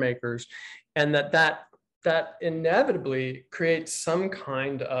theater makers, and that inevitably creates some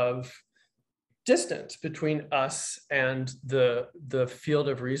kind of distance between us and the field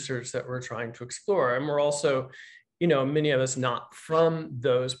of research that we're trying to explore. And we're also, many of us not from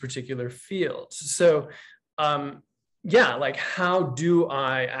those particular fields. So yeah, like how do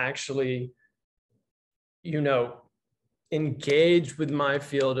I actually, engage with my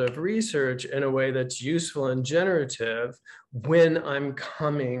field of research in a way that's useful and generative when I'm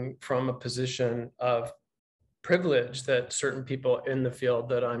coming from a position of privilege that certain people in the field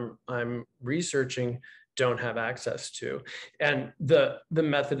that I'm researching don't have access to? And the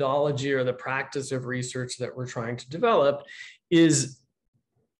methodology or the practice of research that we're trying to develop is,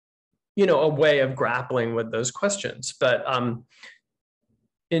 a way of grappling with those questions. But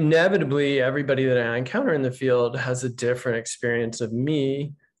inevitably, everybody that I encounter in the field has a different experience of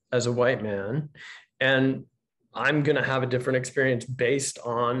me as a white man, and I'm going to have a different experience based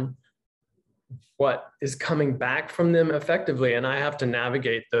on what is coming back from them effectively. And I have to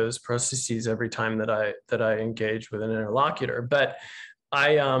navigate those processes every time that I engage with an interlocutor. But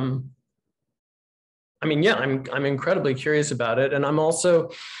I'm incredibly curious about it. And I'm also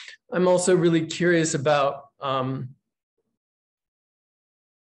really curious about,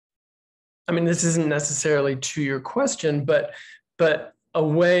 this isn't necessarily to your question, but a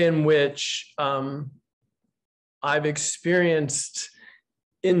way in which I've experienced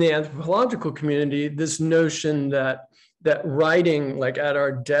in the anthropological community this notion that writing, like at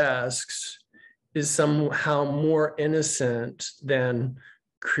our desks, is somehow more innocent than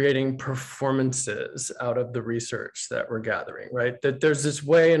creating performances out of the research that we're gathering, right? That there's this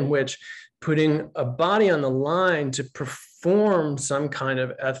way in which putting a body on the line to perform some kind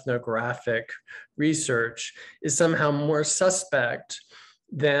of ethnographic research is somehow more suspect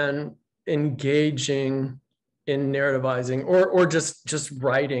than engaging in narrativizing or just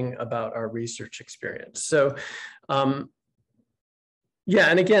writing about our research experience. So yeah,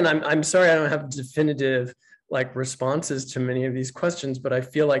 and again, I'm sorry I don't have definitive like responses to many of these questions, but I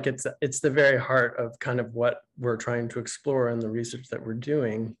feel like it's the very heart of kind of what we're trying to explore in the research that we're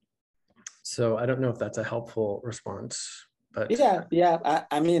doing. So I don't know if that's a helpful response, but yeah.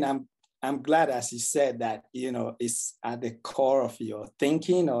 I mean, I'm glad, as you said, that it's at the core of your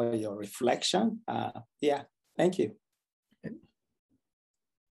thinking or your reflection. Yeah, thank you.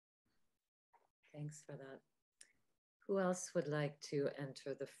 Thanks for that. Who else would like to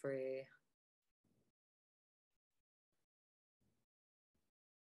enter the fray?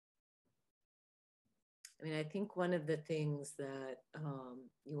 I mean, I think one of the things that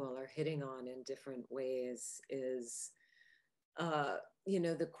you all are hitting on in different ways is,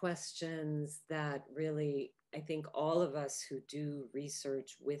 the questions that really, I think all of us who do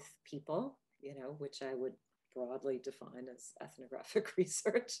research with people, which I would broadly define as ethnographic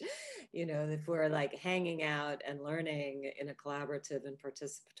research, if we're like hanging out and learning in a collaborative and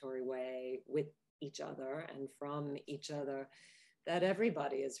participatory way with each other and from each other, that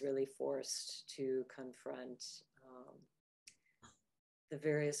everybody is really forced to confront the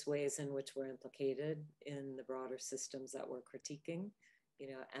various ways in which we're implicated in the broader systems that we're critiquing,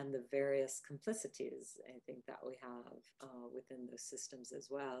 and the various complicities, I think, that we have within those systems as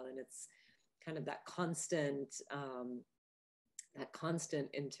well. And it's kind of that constant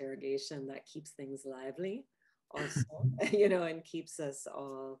interrogation that keeps things lively also, and keeps us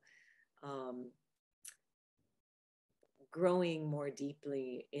all growing more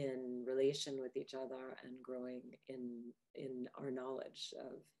deeply in relation with each other and growing in our knowledge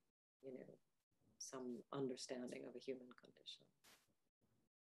of, some understanding of a human condition.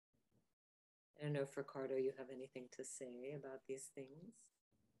 I don't know if Ricardo, you have anything to say about these things?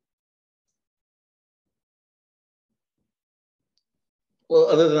 Well,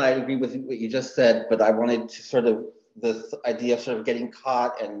 other than I agree with what you just said, but I wanted to sort of, this idea of sort of getting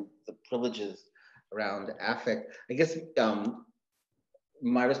caught and the privileges around affect. I guess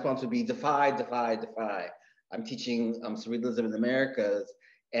my response would be defy, defy, defy. I'm teaching surrealism in the Americas,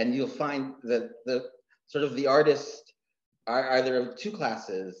 and you'll find that the artists are either of two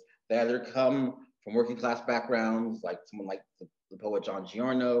classes. They either come from working class backgrounds, like someone like the poet John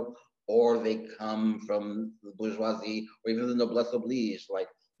Giordano, or they come from the bourgeoisie, or even the noblesse oblige, like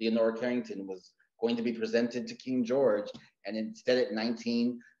Leonora Carrington was going to be presented to King George, and instead at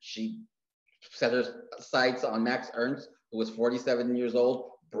 19, she set her sights on Max Ernst, who was 47 years old,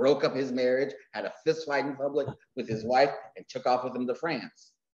 broke up his marriage, had a fist fight in public with his wife, and took off with him to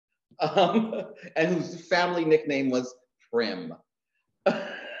France. And whose family nickname was Prim.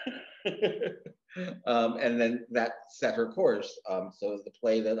 And then that set her course. So the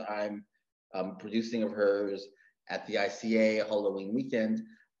play that I'm producing of hers at the ICA Halloween weekend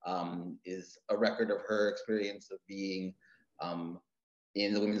is a record of her experience of being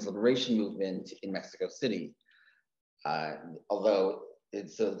in the women's liberation movement in Mexico City. Although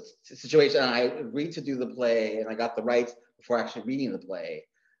it's a situation, I agreed to do the play and I got the rights before actually reading the play.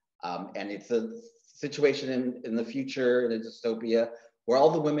 And it's a situation in the future, in a dystopia, where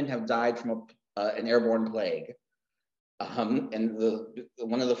all the women have died from an airborne plague. And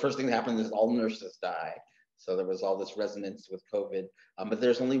one of the first things that happens is all nurses die. So there was all this resonance with COVID. But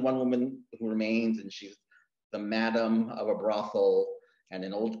there's only one woman who remains, and she's the madam of a brothel and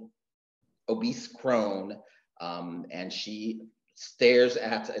an old obese crone. And she stares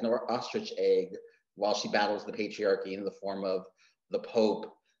at an ostrich egg while she battles the patriarchy in the form of the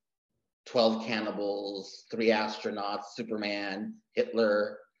Pope, 12 cannibals, 3 astronauts, Superman,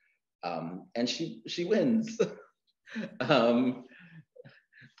 Hitler, and she wins. And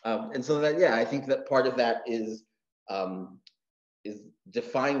so that, yeah, I think that part of that is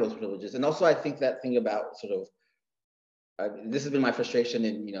defying those privileges. And also I think that thing about sort of, this has been my frustration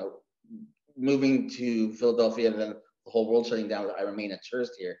in, moving to Philadelphia and then the whole world shutting down, that I remain a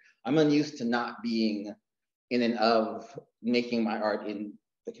tourist here. I'm unused to not being in and of making my art in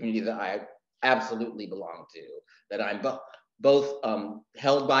the community that I absolutely belong to, that I'm both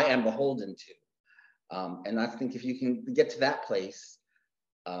held by and beholden to. And I think if you can get to that place,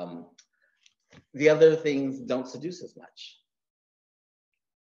 the other things don't seduce as much.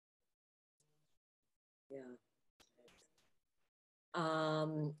 Yeah.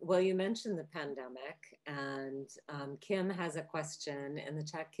 Well, you mentioned the pandemic, and Kim has a question in the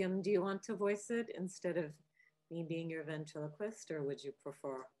chat. Kim, do you want to voice it instead of me being your ventriloquist, or would you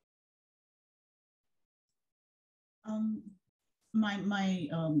prefer? My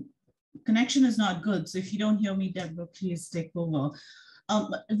connection is not good, so if you don't hear me, Deborah, please take over.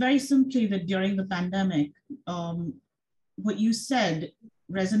 Very simply, that during the pandemic, what you said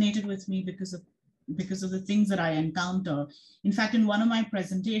resonated with me because of the things that I encounter. In fact, in one of my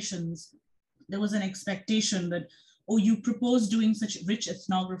presentations, there was an expectation that, oh, you propose doing such rich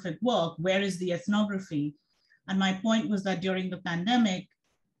ethnographic work, where is the ethnography? And my point was that during the pandemic,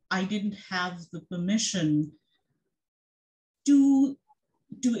 I didn't have the permission to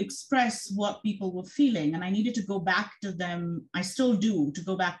express what people were feeling. And I needed to go back to them, I still do, to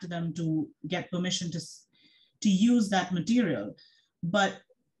go back to them to get permission to use that material. But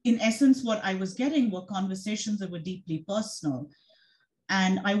in essence, what I was getting were conversations that were deeply personal.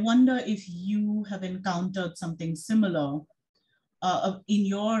 And I wonder if you have encountered something similar in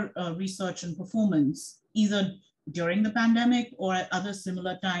your research and performance, either during the pandemic or at other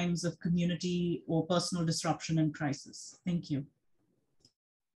similar times of community or personal disruption and crisis. Thank you.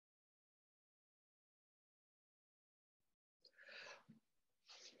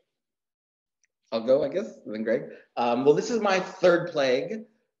 I'll go, I guess, and then Greg. Well, this is my third plague,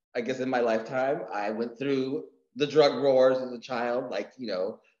 I guess, in my lifetime. I went through the drug wars as a child, like, you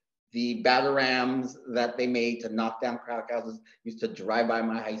know, the batarams that they made to knock down crack houses used to drive by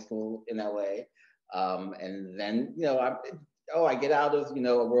my high school in LA. And then, you know, I get out of, you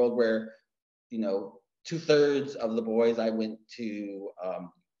know, a world where, you know, 2/3 of the boys I went to, you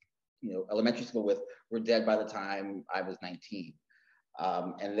know, elementary school with were dead by the time I was 19.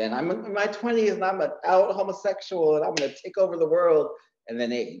 And then I'm in my 20s and I'm an out homosexual and I'm gonna take over the world, and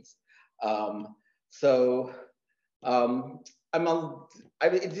then AIDS.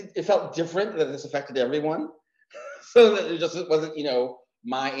 It felt different that this affected everyone. So that it wasn't, you know,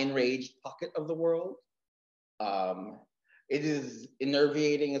 my enraged pocket of the world. It is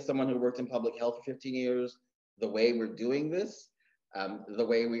enervating as someone who worked in public health for 15 years, the way we're doing this, the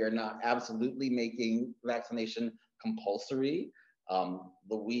way we are not absolutely making vaccination compulsory,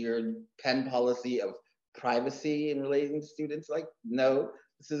 the weird pen policy of privacy in relating to students. Like, no,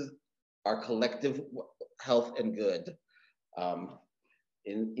 this is our collective health and good.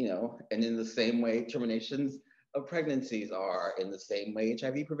 You know, and in the same way terminations of pregnancies are, in the same way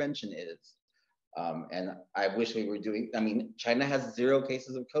HIV prevention is. And I wish we were doing, I mean, China has 0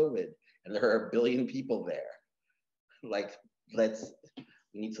 cases of COVID and there are 1 billion people there. Like, we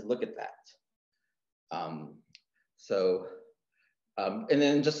need to look at that. And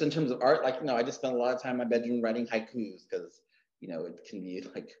then just in terms of art, like, you know, I just spent a lot of time in my bedroom writing haikus because, you know, it can be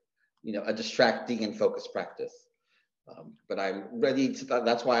like, you know, a distracting and focused practice. But I'm ready to,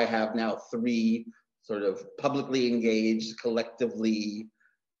 that's why I have now 3 sort of publicly engaged, collectively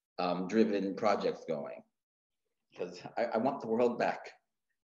driven projects going. Because I want the world back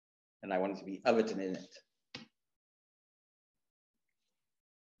and I want it to be of it and in it.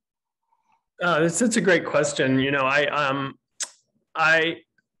 That's a great question. You know,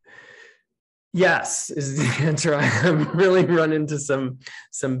 yes is the answer. I have really run into some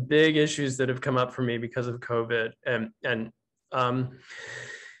big issues that have come up for me because of COVID, and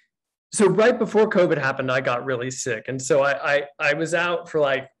so right before COVID happened, I got really sick, and so I was out for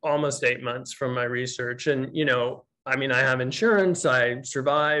like almost 8 months from my research, and you know, I mean, I have insurance, I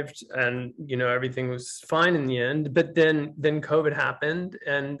survived, and you know, everything was fine in the end. But then COVID happened,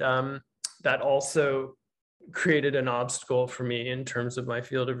 and that also created an obstacle for me in terms of my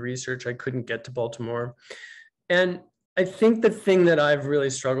field of research. I couldn't get to Baltimore. And I think the thing that I've really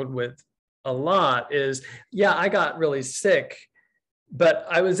struggled with a lot is, yeah, I got really sick, but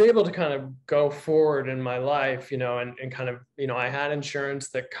I was able to kind of go forward in my life, you know, and kind of, you know, I had insurance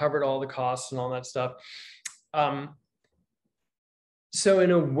that covered all the costs and all that stuff. So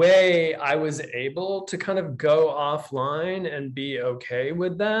in a way, I was able to kind of go offline and be okay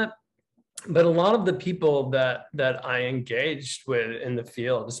with that. But a lot of the people that I engaged with in the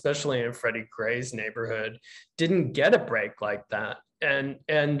field, especially in Freddie Gray's neighborhood, didn't get a break like that. And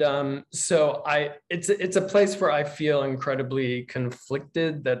so it's a place where I feel incredibly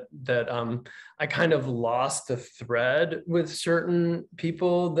conflicted that I kind of lost the thread with certain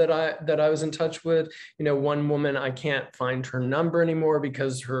people that I was in touch with. You know, one woman, I can't find her number anymore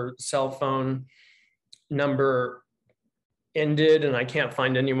because her cell phone number ended and I can't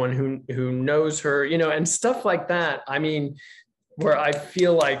find anyone who knows her, you know, and stuff like that. I mean, where I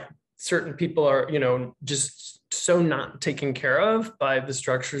feel like certain people are, you know, just so not taken care of by the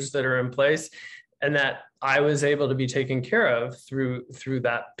structures that are in place. and that I was able to be taken care of through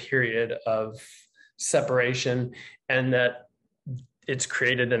that period of separation, and that it's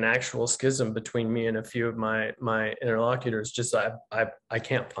created an actual schism between me and a few of my interlocutors. Just I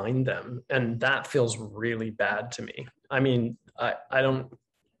can't find them, and that feels really bad to me. I mean, I don't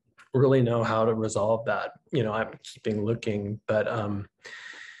really know how to resolve that. You know, I'm keeping looking, but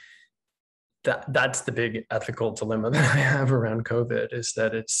that's the big ethical dilemma that I have around COVID, is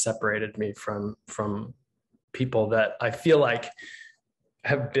that it's separated me from people that I feel like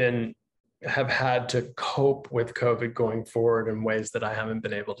have had to cope with COVID going forward in ways that I haven't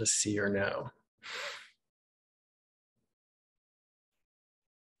been able to see or know.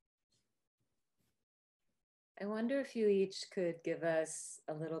 I wonder if you each could give us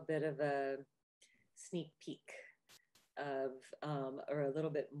a little bit of a sneak peek of, or a little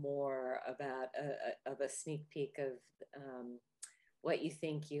bit more about a sneak peek of what you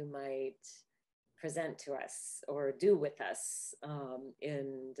think you might present to us or do with us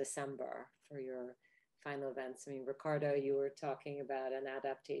in December for your final events. I mean, Ricardo, you were talking about an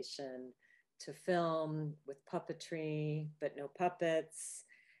adaptation to film with puppetry, but no puppets.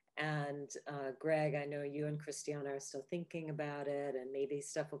 And Greg, I know you and Cristiana are still thinking about it, and maybe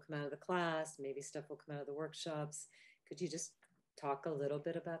stuff will come out of the class, maybe stuff will come out of the workshops. Could you just talk a little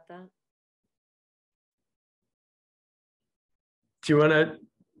bit about that? Do you want to?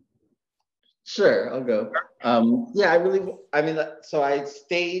 Sure, I'll go. Yeah, I mean, so I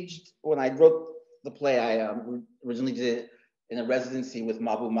staged, when I wrote the play, I originally did it in a residency with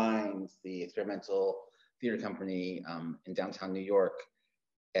Mabu Minds, the experimental theater company in downtown New York.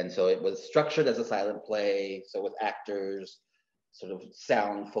 And so it was structured as a silent play, so with actors, sort of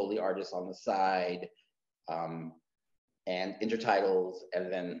sound Foley artists on the side, and intertitles,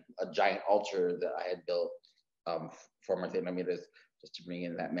 and then a giant altar that I had built for Martín Ramírez, just to bring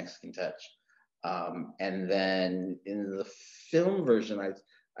in that Mexican touch. And then in the film version,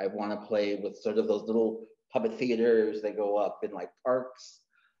 I want to play with sort of those little puppet theaters that go up in like parks.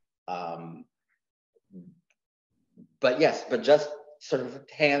 But yes, but just sort of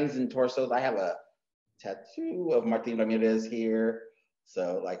hands and torsos. I have a tattoo of Martín Ramírez here.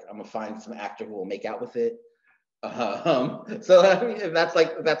 So like, I'm gonna find some actor who will make out with it. So I mean,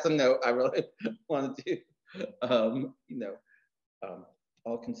 that's a note I really want to do. You know,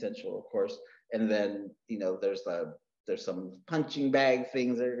 all consensual, of course. And then, you know, there's some punching bag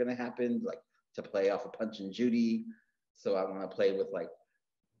things that are gonna happen, like to play off of Punch and Judy. So I want to play with, like,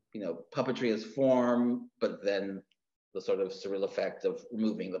 you know, puppetry as form, but then the sort of surreal effect of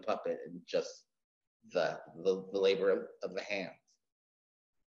removing the puppet and just the labor of the hands.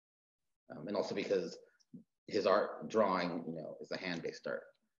 And also because his art drawing, you know, is a hand-based art.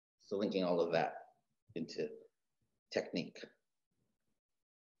 So linking all of that into technique.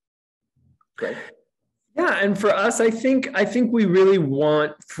 Great. Yeah, and for us, I think we really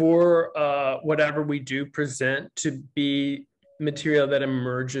want for whatever we do present to be material that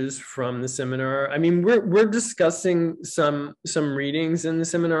emerges from the seminar. I mean, we're discussing some readings in the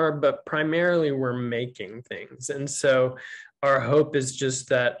seminar, but primarily we're making things. And so our hope is just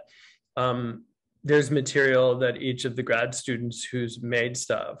that there's material that each of the grad students who's made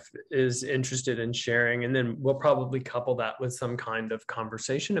stuff is interested in sharing. And then we'll probably couple that with some kind of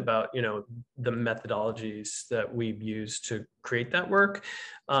conversation about, you know, the methodologies that we've used to create that work.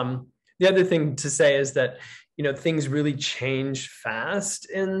 The other thing to say is that, you know, things really change fast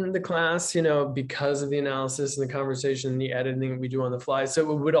in the class, you know, because of the analysis and the conversation and the editing we do on the fly. So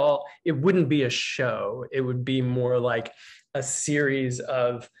it wouldn't be a show. It would be more like a series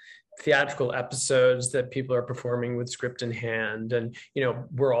of theatrical episodes that people are performing with script in hand. And, you know,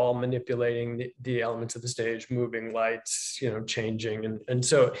 we're all manipulating the elements of the stage, moving lights, you know, changing. And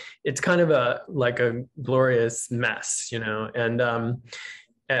so it's kind of like a glorious mess, you know, and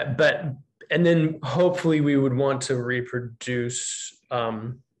then hopefully we would want to reproduce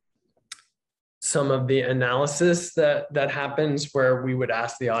some of the analysis that happens, where we would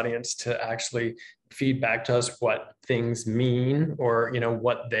ask the audience to actually feedback to us what things mean, or, you know,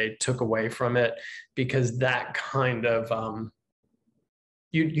 what they took away from it, because that kind of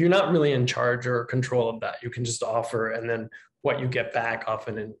you're not really in charge or control of that. You can just offer, and then what you get back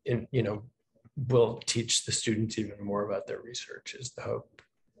often in you know, will teach the students even more about their research, is the hope.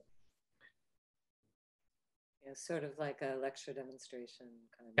 Yeah, sort of like a lecture demonstration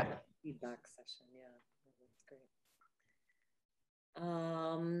kind of feedback session. Yeah, that's great.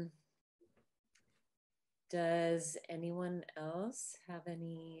 Does anyone else have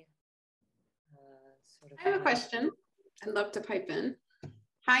any sort of? I have a question. I'd love to pipe in.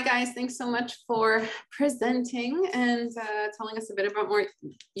 Hi guys, thanks so much for presenting and telling us a bit about more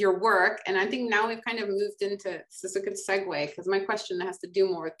your work. And I think now we've kind of moved into, this is a good segue because my question has to do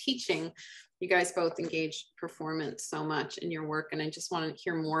more with teaching. You guys both engage performance so much in your work, and I just want to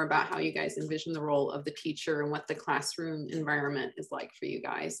hear more about how you guys envision the role of the teacher and what the classroom environment is like for you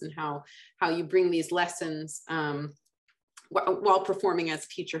guys, and how you bring these lessons while performing as a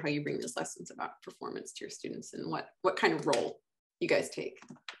teacher, how you bring these lessons about performance to your students, and what kind of role you guys take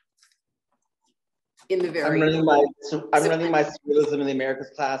in the very. I'm running my Surrealism in the Americas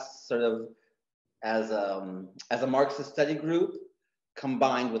class sort of as a Marxist study group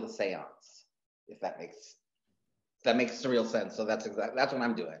combined with a seance, if that makes surreal sense. So that's what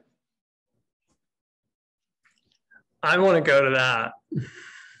I'm doing. I want to go to that.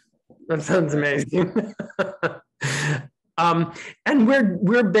 That sounds amazing. And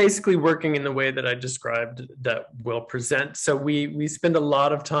we're basically working in the way that I described that we'll present. So we spend a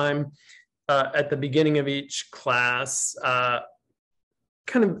lot of time at the beginning of each class kind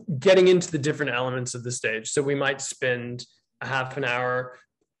of getting into the different elements of the stage. So we might spend a half an hour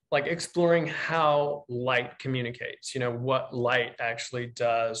like exploring how light communicates, what light actually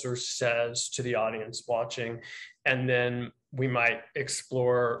does or says to the audience watching. And then we might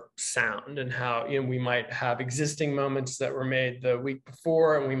explore sound and how, we might have existing moments that were made the week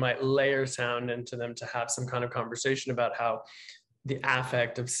before, and we might layer sound into them to have some kind of conversation about how the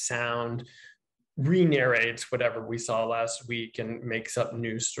affect of sound re-narrates whatever we saw last week and makes up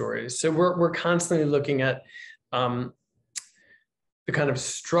new stories. So we're constantly looking at the kind of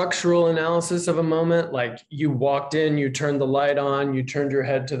structural analysis of a moment, like you walked in, you turned the light on, you turned your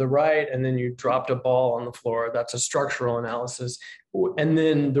head to the right, and then you dropped a ball on the floor. That's a structural analysis. And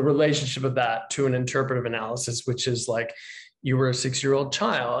then the relationship of that to an interpretive analysis, which is like you were a 6-year-old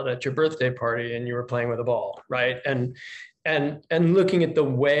child at your birthday party and you were playing with a ball, right? And looking at the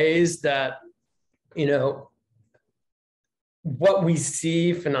ways that, what we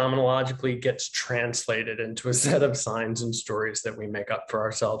see phenomenologically gets translated into a set of signs and stories that we make up for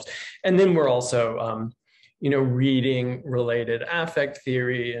ourselves. And then we're also, reading related affect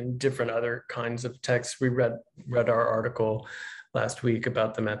theory and different other kinds of texts. We read our article last week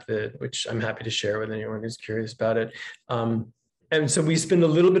about the method, which I'm happy to share with anyone who's curious about it. And so we spend a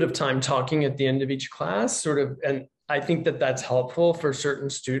little bit of time talking at the end of each class, and I think that that's helpful for certain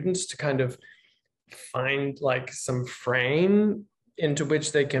students to kind of find like some frame into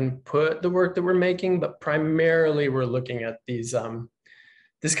which they can put the work that we're making, but primarily we're looking at these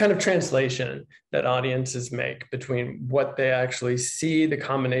this kind of translation that audiences make between what they actually see, the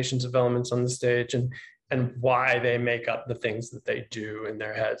combinations of elements on the stage, and why they make up the things that they do in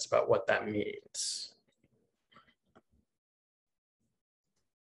their heads about what that means.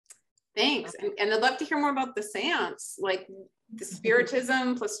 Thanks. And I'd love to hear more about the seance, like the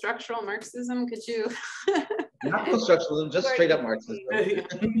spiritism plus structural Marxism. Could you? Not structuralism, just straight up Marxism.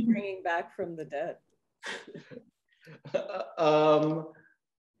 Bringing back from the dead. I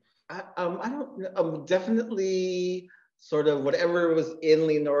don't. Definitely sort of whatever was in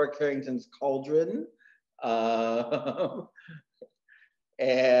Leonora Carrington's cauldron,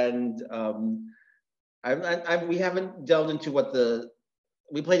 and we haven't delved into what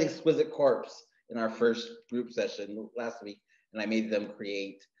we played Exquisite Corpse in our first group session last week, and I made them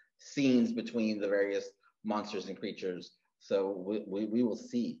create scenes between the various monsters and creatures. So we will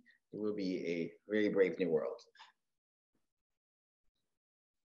see. It will be a very brave new world.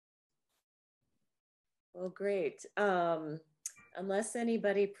 Well, great. Unless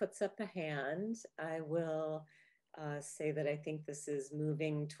anybody puts up a hand, I will say that I think this is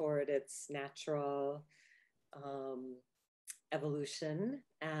moving toward its natural evolution,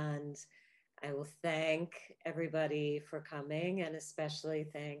 and I will thank everybody for coming, and especially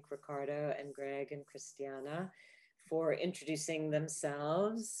thank Ricardo and Greg and Cristiana for introducing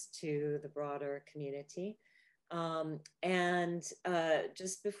themselves to the broader community. And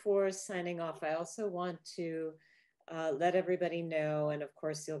just before signing off, I also want to let everybody know, and of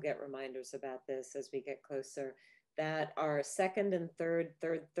course you'll get reminders about this as we get closer, that our second and third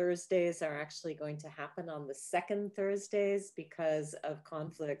Thursdays are actually going to happen on the second Thursdays because of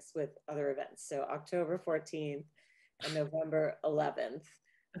conflicts with other events. So October 14th and November 11th.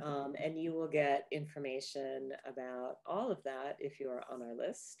 And you will get information about all of that if you are on our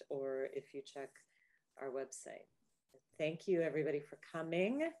list or if you check our website. Thank you everybody for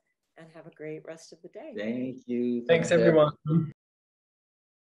coming, and have a great rest of the day. Thank you. Thanks everyone.